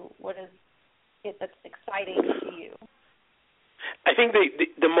is it that's exciting to you? I think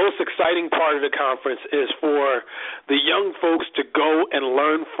the most exciting part of the conference is for the young folks to go and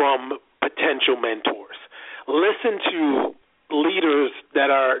learn from potential mentors. Listen to leaders that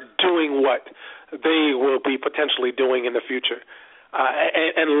are doing what they will be potentially doing in the future,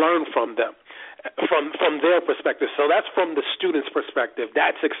 and learn from them, from their perspective. So that's from the student's perspective.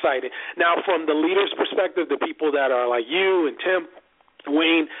 That's exciting. Now, from the leader's perspective, the people that are like you and Tim,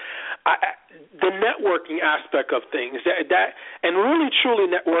 Wayne, the networking aspect of things, that and really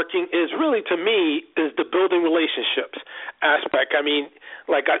truly networking is really, to me, is the building relationships aspect. I mean,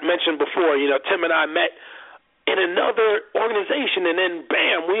 like I mentioned before, Tim and I met in another organization, and then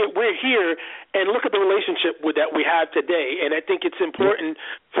bam, we're here, and look at the relationship that we have today. And I think it's important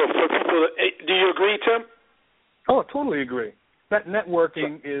for people. Do you agree, Tim? Oh, I totally agree. That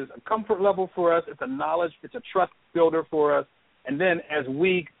networking is a comfort level for us. It's a knowledge. It's a trust builder for us. And then as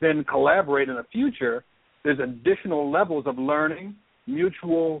we then collaborate in the future, there's additional levels of learning,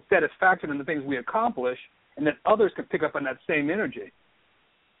 mutual satisfaction in the things we accomplish, and then others can pick up on that same energy.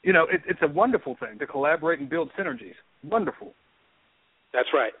 It's a wonderful thing to collaborate and build synergies. Wonderful.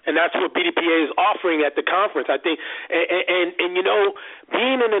 That's right. And that's what BDPA is offering at the conference, I think. And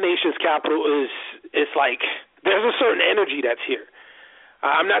being in the nation's capital is like there's a certain energy that's here.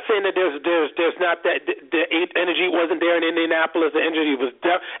 I'm not saying that there's not that the energy wasn't there in Indianapolis. The energy was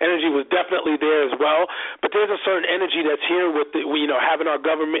definitely there as well. But there's a certain energy that's here with having our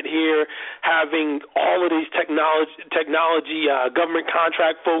government here, having all of these technology government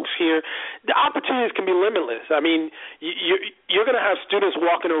contract folks here. The opportunities can be limitless. I mean, you're going to have students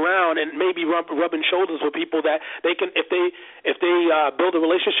walking around and maybe rubbing shoulders with people that they can, if they build a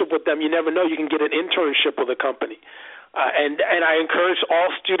relationship with them, you never know, you can get an internship with a company. And I encourage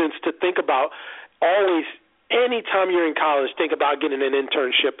all students to think about always, anytime you're in college, think about getting an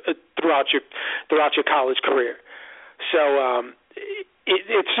internship throughout your college career. So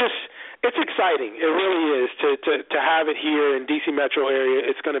it's exciting. It really is to have it here in DC metro area.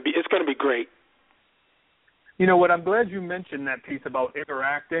 It's going to be great. You know what? I'm glad you mentioned that piece about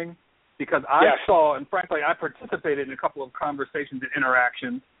interacting, because I saw, and frankly, I participated in a couple of conversations and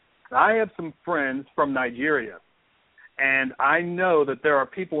interactions. I have some friends from Nigeria. And I know that there are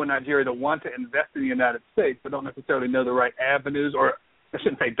people in Nigeria that want to invest in the United States but don't necessarily know the right avenues, or I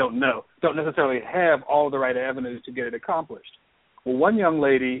shouldn't say don't necessarily have all the right avenues to get it accomplished. Well, one young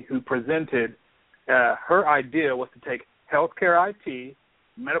lady who presented, her idea was to take healthcare IT,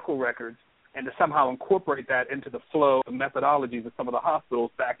 medical records, and to somehow incorporate that into the flow and methodologies of some of the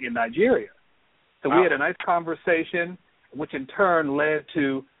hospitals back in Nigeria. So we had a nice conversation, which in turn led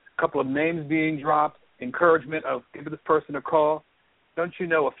to a couple of names being dropped, encouragement of giving this person a call. Don't you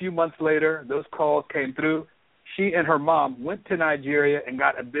know, a few months later, those calls came through. She and her mom went to Nigeria and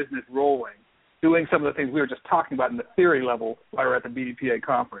got a business rolling, doing some of the things we were just talking about in the theory level while we were at the BDPA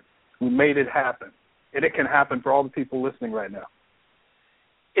conference. We made it happen, and it can happen for all the people listening right now.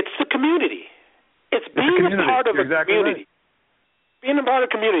 It's the community. It's being a part of a community. Right. Being a part of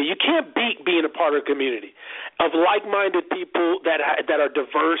a community. You can't beat being a part of a community of like-minded people that are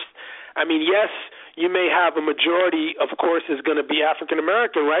diverse. I mean, yes, you may have a majority, of course, is going to be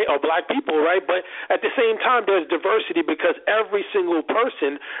African-American, right, or black people, right? But at the same time, there's diversity because every single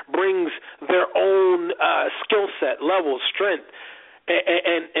person brings their own skill set, level, strength,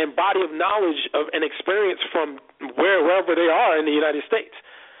 and body of knowledge and experience from wherever they are in the United States.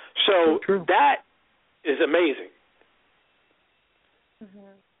 So that is amazing.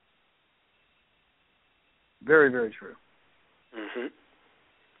 Mm-hmm. Very, very true. Mm-hmm.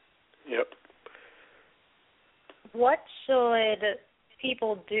 Yep. What should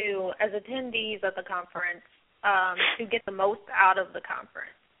people do as attendees at the conference to get the most out of the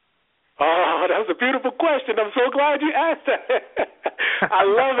conference? Oh, that was a beautiful question. I'm so glad you asked that. I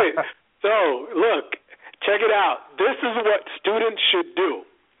love it. So, look, check it out. This is what students should do.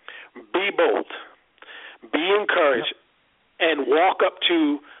 Be bold. Be encouraged. And walk up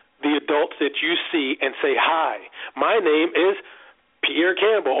to the adults that you see and say, hi, my name is Pierre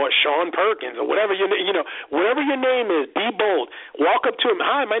Campbell or Sean Perkins or whatever whatever your name is, be bold. Walk up to him.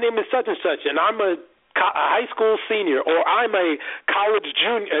 Hi, my name is such and such, and I'm a high school senior, or I'm a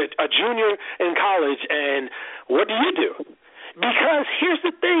junior in college. And what do you do? Because here's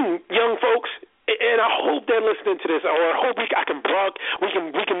the thing, young folks, and I hope they're listening to this, or I hope we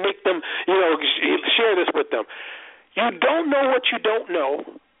can make them, share this with them. You don't know what you don't know,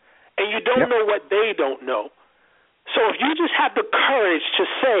 and you don't know what they don't know. So if you just have the courage to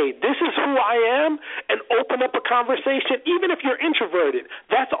say, this is who I am, and open up a conversation, even if you're introverted,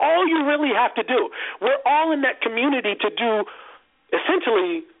 that's all you really have to do. We're all in that community to do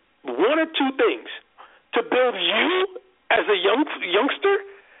essentially one or two things, to build you as a youngster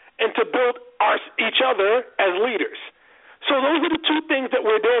and to build each other as leaders. So those are the two things that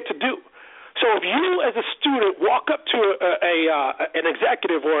we're there to do. So if you as a student walk up to an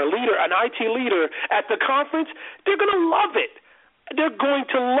executive or a leader, an IT leader at the conference, they're going to love it. They're going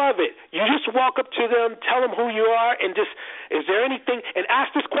to love it. You just walk up to them, tell them who you are, and just, is there anything, and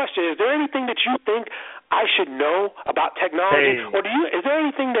ask this question, is there anything that you think I should know about technology? Or is there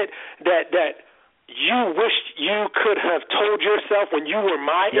anything that you wished you could have told yourself when you were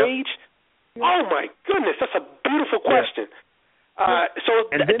my age? Oh, my goodness, that's a beautiful question. So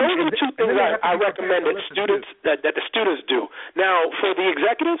those are the two things I recommend that the students do. Now, for the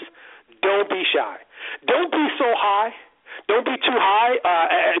executives, don't be shy. Don't be so high. Don't be too high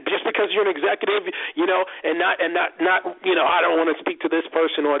just because you're an executive, and not I don't want to speak to this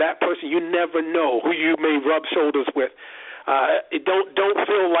person or that person. You never know who you may rub shoulders with. Don't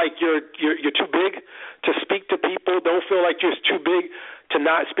feel like you're too big to speak to people. Don't feel like you're too big to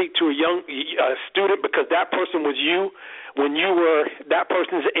not speak to a young student because that person was you when you were that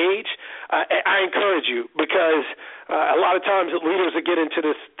person's age. I encourage you because a lot of times leaders will get into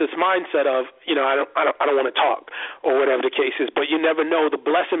this mindset of I don't want to talk or whatever the case is. But you never know, the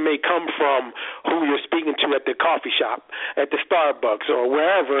blessing may come from who you're speaking to at the coffee shop, at the Starbucks, or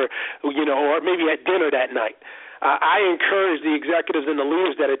wherever or maybe at dinner that night. I encourage the executives and the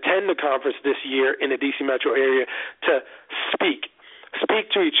leaders that attend the conference this year in the D.C. metro area to speak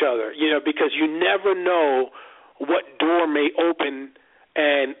to each other, because you never know what door may open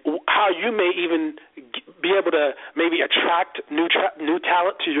and how you may even be able to maybe attract new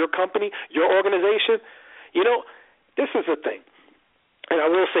talent to your company, your organization. This is the thing, and I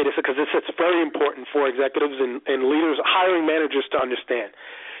will say this because it's very important for executives and leaders, hiring managers to understand.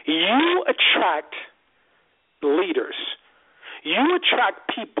 You attract leaders. You attract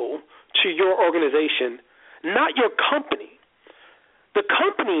people to your organization, not your company. The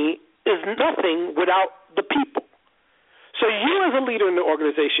company is nothing without the people. So you as a leader in the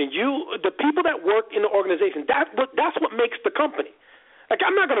organization, the people that work in the organization, that's what makes the company. Like,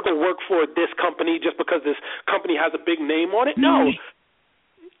 I'm not going to go work for this company just because this company has a big name on it. No.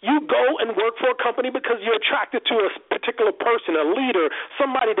 You go and work for a company because you're attracted to a particular person, a leader,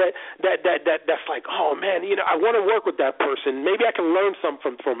 somebody that's like, oh man, I want to work with that person. Maybe I can learn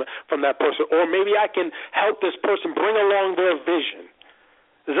something from that person, or maybe I can help this person bring along their vision.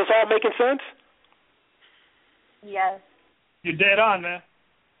 Is this all making sense? Yes. You're dead on, man.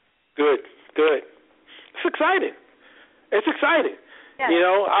 Good. It's exciting. It's exciting. Yes.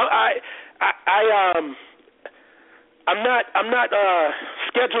 I'm not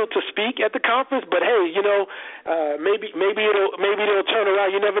scheduled to speak at the conference, but hey, maybe it'll turn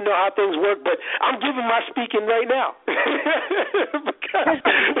around. You never know how things work, but I'm giving my speaking right now,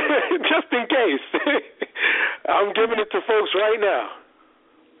 just in case. I'm giving it to folks right now.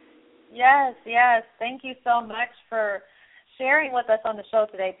 Yes. Thank you so much for sharing with us on the show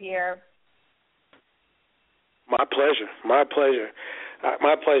today, Pierre. My pleasure.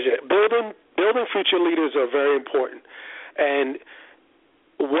 Building future leaders are very important. And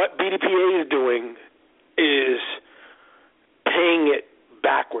what BDPA is doing is paying it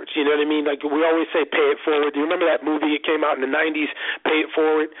backwards. You know what I mean? Like we always say, pay it forward. Do you remember that movie? It came out in the 90s, Pay It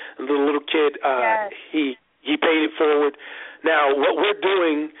Forward. The little kid, yes. he paid it forward. Now, what we're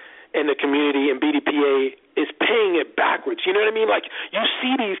doing in the community in BDPA is paying it backwards. You know what I mean? Like you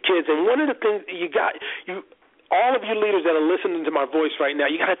see these kids, and one of the things all of you leaders that are listening to my voice right now,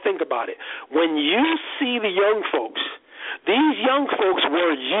 you got to think about it. When you see the young folks, these young folks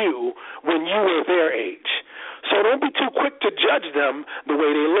were you when you were their age. So don't be too quick to judge them, the way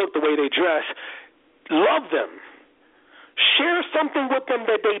they look, the way they dress. Love them. Share something with them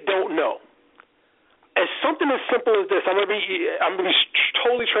that they don't know. As something as simple as this, I'm gonna be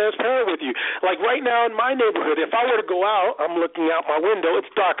totally transparent with you. Like right now in my neighborhood, if I were to go out, I'm looking out my window.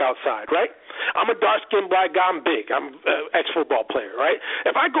 It's dark outside, right? I'm a dark-skinned black guy. I'm big. I'm an ex-football player, right?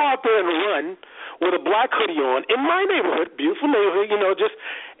 If I go out there and run with a black hoodie on in my neighborhood, beautiful neighborhood,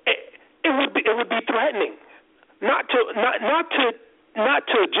 it would be threatening. Not to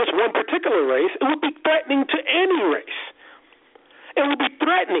just one particular race. It would be threatening to any race. It would be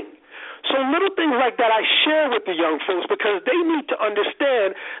threatening. So little things like that I share with the young folks because they need to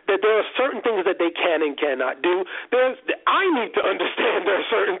understand that there are certain things that they can and cannot do. I need to understand there are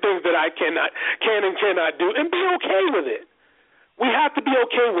certain things that I can and cannot do and be okay with it. We have to be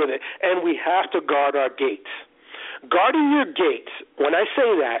okay with it, and we have to guard our gates. Guarding your gates, when I say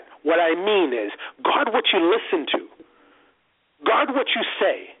that, what I mean is guard what you listen to. Guard what you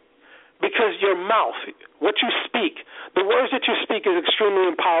say. Because your mouth, what you speak, the words that you speak is extremely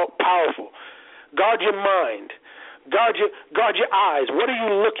powerful. Guard your mind. guard your eyes. What are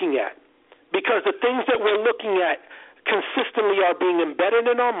you looking at? Because the things that we're looking at consistently are being embedded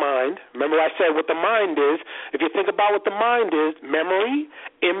in our mind. Remember I said what the mind is. If you think about what the mind is, memory,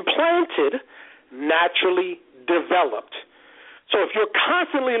 implanted, naturally developed. So if you're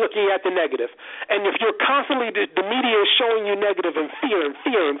constantly looking at the negative, and if you're constantly, the media is showing you negative and fear and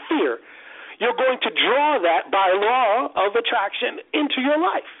fear and fear, you're going to draw that by law of attraction into your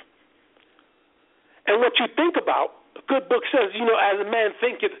life. And what you think about, a good book says, as a man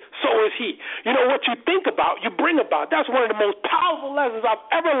thinketh, so is he. What you think about, you bring about. That's one of the most powerful lessons I've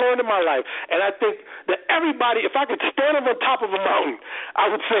ever learned in my life. And I think that everybody, if I could stand on top of a mountain, I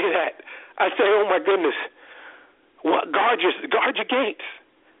would say that. I'd say, oh my goodness, guard your gates.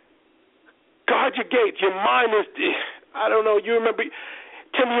 Guard your gates. Your mind is, I don't know, you remember,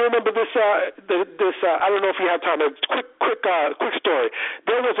 Tim, you remember this, I don't know if you have time, a quick story.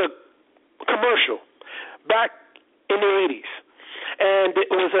 There was a commercial back in the 80s, and it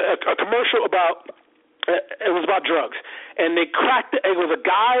was a commercial about drugs, and they cracked it was a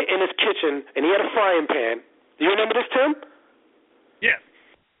guy in his kitchen, and he had a frying pan. Do you remember this, Tim? Yes.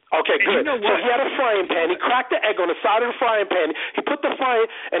 Okay, good. So he had a frying pan. He cracked the egg on the side of the frying pan. He put the frying,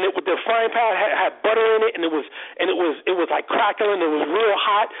 and the frying pan had butter in it, and it was like crackling. It was real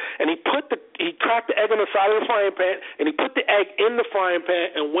hot. And he cracked the egg on the side of the frying pan, and he put the egg in the frying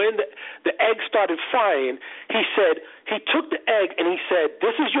pan. And when the egg started frying, he said he took the egg and he said,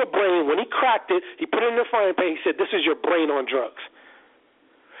 "This is your brain." When he cracked it, he put it in the frying pan. He said, "This is your brain on drugs."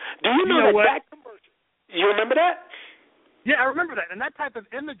 Do you know that commercial? You remember that? Yeah, I remember that. And that type of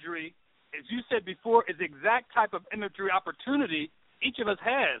imagery, as you said before, is the exact type of imagery opportunity each of us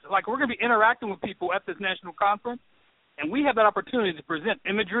has. Like, we're going to be interacting with people at this national conference, and we have that opportunity to present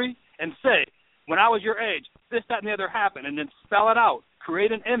imagery and say, when I was your age, this, that, and the other happened, and then spell it out,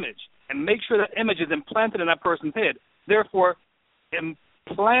 create an image, and make sure that image is implanted in that person's head. Therefore,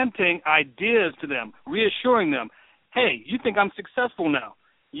 implanting ideas to them, reassuring them, hey, you think I'm successful now.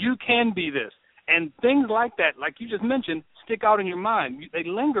 You can be this. And things like that, like you just mentioned, stick out in your mind. They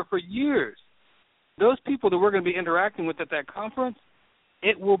linger for years. Those people that we're going to be interacting with at that conference,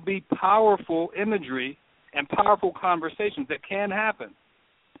 it will be powerful imagery and powerful conversations that can happen.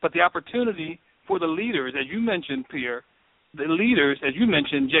 But the opportunity for the leaders, as you mentioned, Pierre, the leaders, as you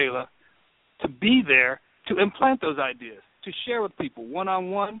mentioned, Jayla, to be there to implant those ideas, to share with people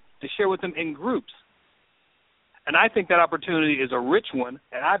one-on-one, to share with them in groups. And I think that opportunity is a rich one,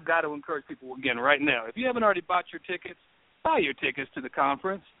 and I've got to encourage people again right now. If you haven't already bought your tickets, buy your tickets to the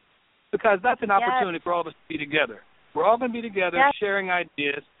conference, because that's an opportunity for all of us to be together. We're all going to be together sharing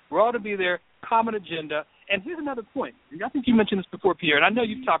ideas. We're all to be there, common agenda. And here's another point. I think you mentioned this before, Pierre, and I know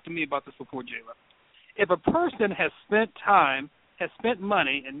you've talked to me about this before, Jayla. If a person has spent time, has spent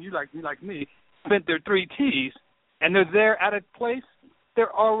money, and you like me, spent their 3 T's, and they're there at a place,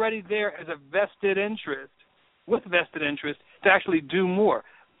 they're already there as a vested interest, with vested interest, to actually do more.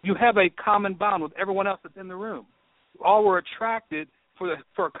 You have a common bond with everyone else that's in the room. All were attracted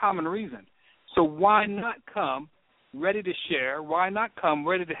for a common reason. So why not come ready to share? Why not come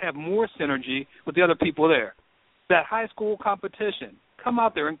ready to have more synergy with the other people there? That high school competition, come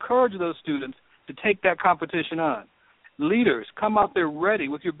out there, encourage those students to take that competition on. Leaders, come out there ready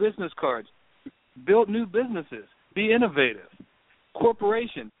with your business cards. Build new businesses. Be innovative.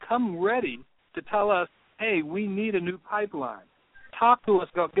 Corporation, come ready to tell us, hey, we need a new pipeline. Talk to us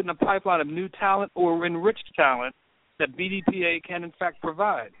about getting a pipeline of new talent or enriched talent that BDPA can, in fact,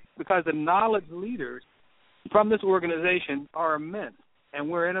 provide, because the knowledge leaders from this organization are immense, and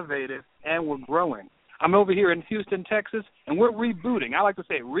we're innovative, and we're growing. I'm over here in Houston, Texas, and we're rebooting. I like to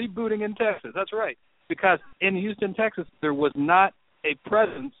say rebooting in Texas. That's right, because in Houston, Texas, there was not a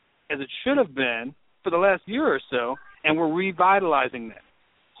presence as it should have been for the last year or so, and we're revitalizing that.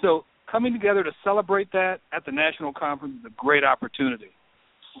 So coming together to celebrate that at the national conference is a great opportunity.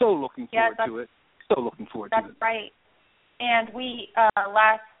 So looking forward to it. So looking forward to it. That's right. And we,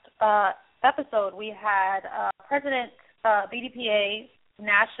 last episode, we had BDPA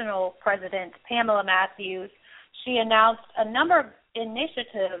National President Pamela Matthews. She announced a number of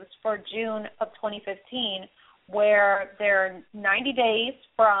initiatives for June of 2015 where they're 90 days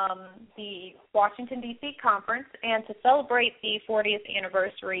from the Washington, D.C. conference, and to celebrate the 40th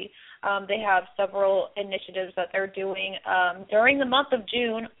anniversary, they have several initiatives that they're doing. During the month of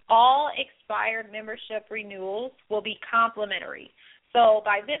June, all expired membership renewals will be complimentary. So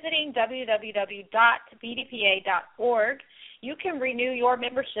by visiting www.bdpa.org, you can renew your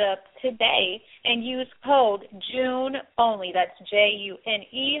membership today and use code JUNE only. That's JUNE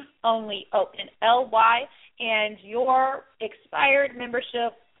only, ONLY, and your expired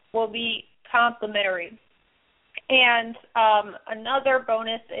membership will be complimentary. And another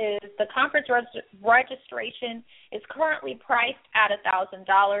bonus is the conference registration is currently priced at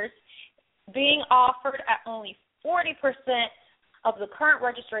 $1,000, being offered at only 40% of the current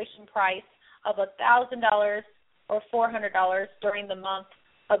registration price of $1,000 or $400 during the month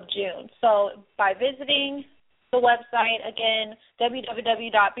of June. So by visiting the website, again,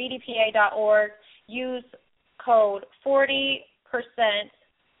 www.bdpa.org, use code 40%,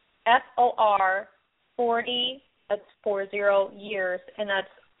 FOR, 40, that's 40 years, and that's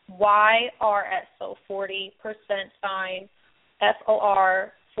YRS, so 40% sign,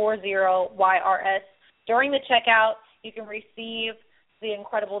 FOR, 40 YRS. During the checkout, you can receive the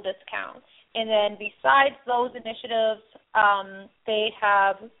incredible discount. And then besides those initiatives, they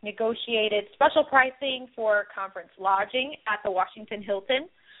have negotiated special pricing for conference lodging at the Washington Hilton.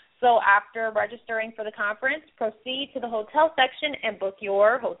 So after registering for the conference, proceed to the hotel section and book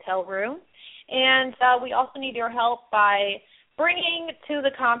your hotel room. And we also need your help by bringing to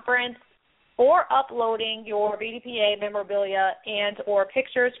the conference or uploading your BDPA memorabilia and or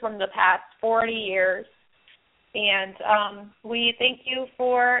pictures from the past 40 years. And we thank you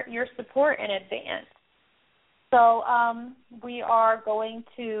for your support in advance. So we are going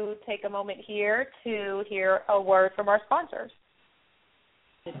to take a moment here to hear a word from our sponsors.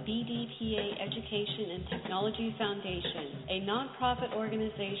 The BDPA Education and Technology Foundation, a nonprofit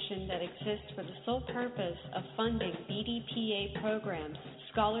organization that exists for the sole purpose of funding BDPA programs,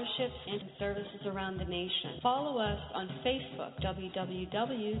 scholarships, and services around the nation. Follow us on Facebook,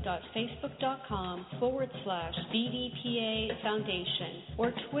 www.facebook.com/BDPA Foundation,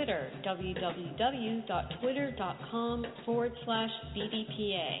 or Twitter,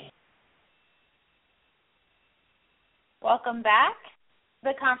 www.twitter.com/BDPA. Welcome back.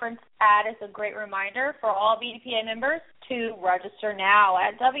 The conference ad is a great reminder for all BDPA members to register now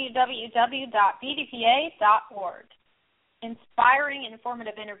at www.bdpa.org. Inspiring and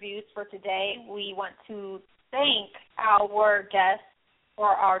informative interviews for today. We want to thank our guests for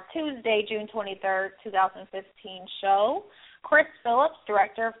our Tuesday, June 23rd, 2015 show, Chris Phillips,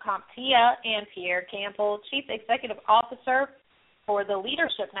 Director of CompTIA, and Pierre Campbell, Chief Executive Officer for the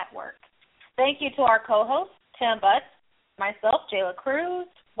Leadership Network. Thank you to our co-hosts, Tim Butts, myself, Jayla Cruz,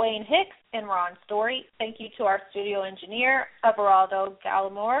 Wayne Hicks, and Ron Story. Thank you to our studio engineer, Everaldo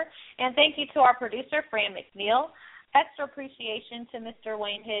Gallimore, and thank you to our producer, Fran McNeil. Extra appreciation to Mr.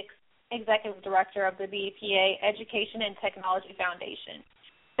 Wayne Hicks, Executive Director of the BDPA Education and Technology Foundation.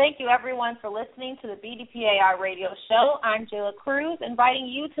 Thank you, everyone, for listening to the BDPA iRadio show. I'm Jayla Cruz, inviting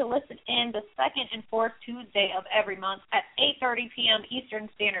you to listen in the second and fourth Tuesday of every month at 8:30 p.m. Eastern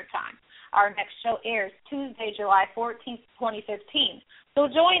Standard Time. Our next show airs Tuesday, July 14th, 2015. So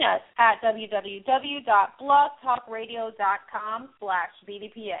join us at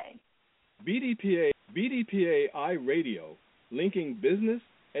www.blogtalkradio.com/BDPA. BDPA iRadio, linking business,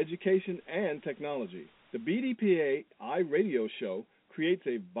 education, and technology. The BDPA iRadio show creates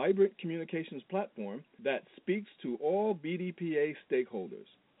a vibrant communications platform that speaks to all BDPA stakeholders.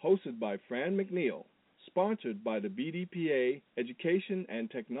 Hosted by Fran McNeil. Sponsored by the BDPA Education and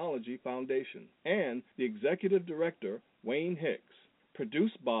Technology Foundation and the Executive Director, Wayne Hicks.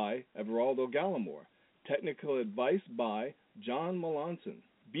 Produced by Everaldo Gallimore. Technical advice by John Melanson.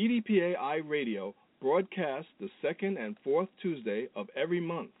 BDPA iRadio broadcasts the second and fourth Tuesday of every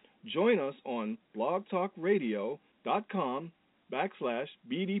month. Join us on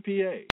blogtalkradio.com/BDPA.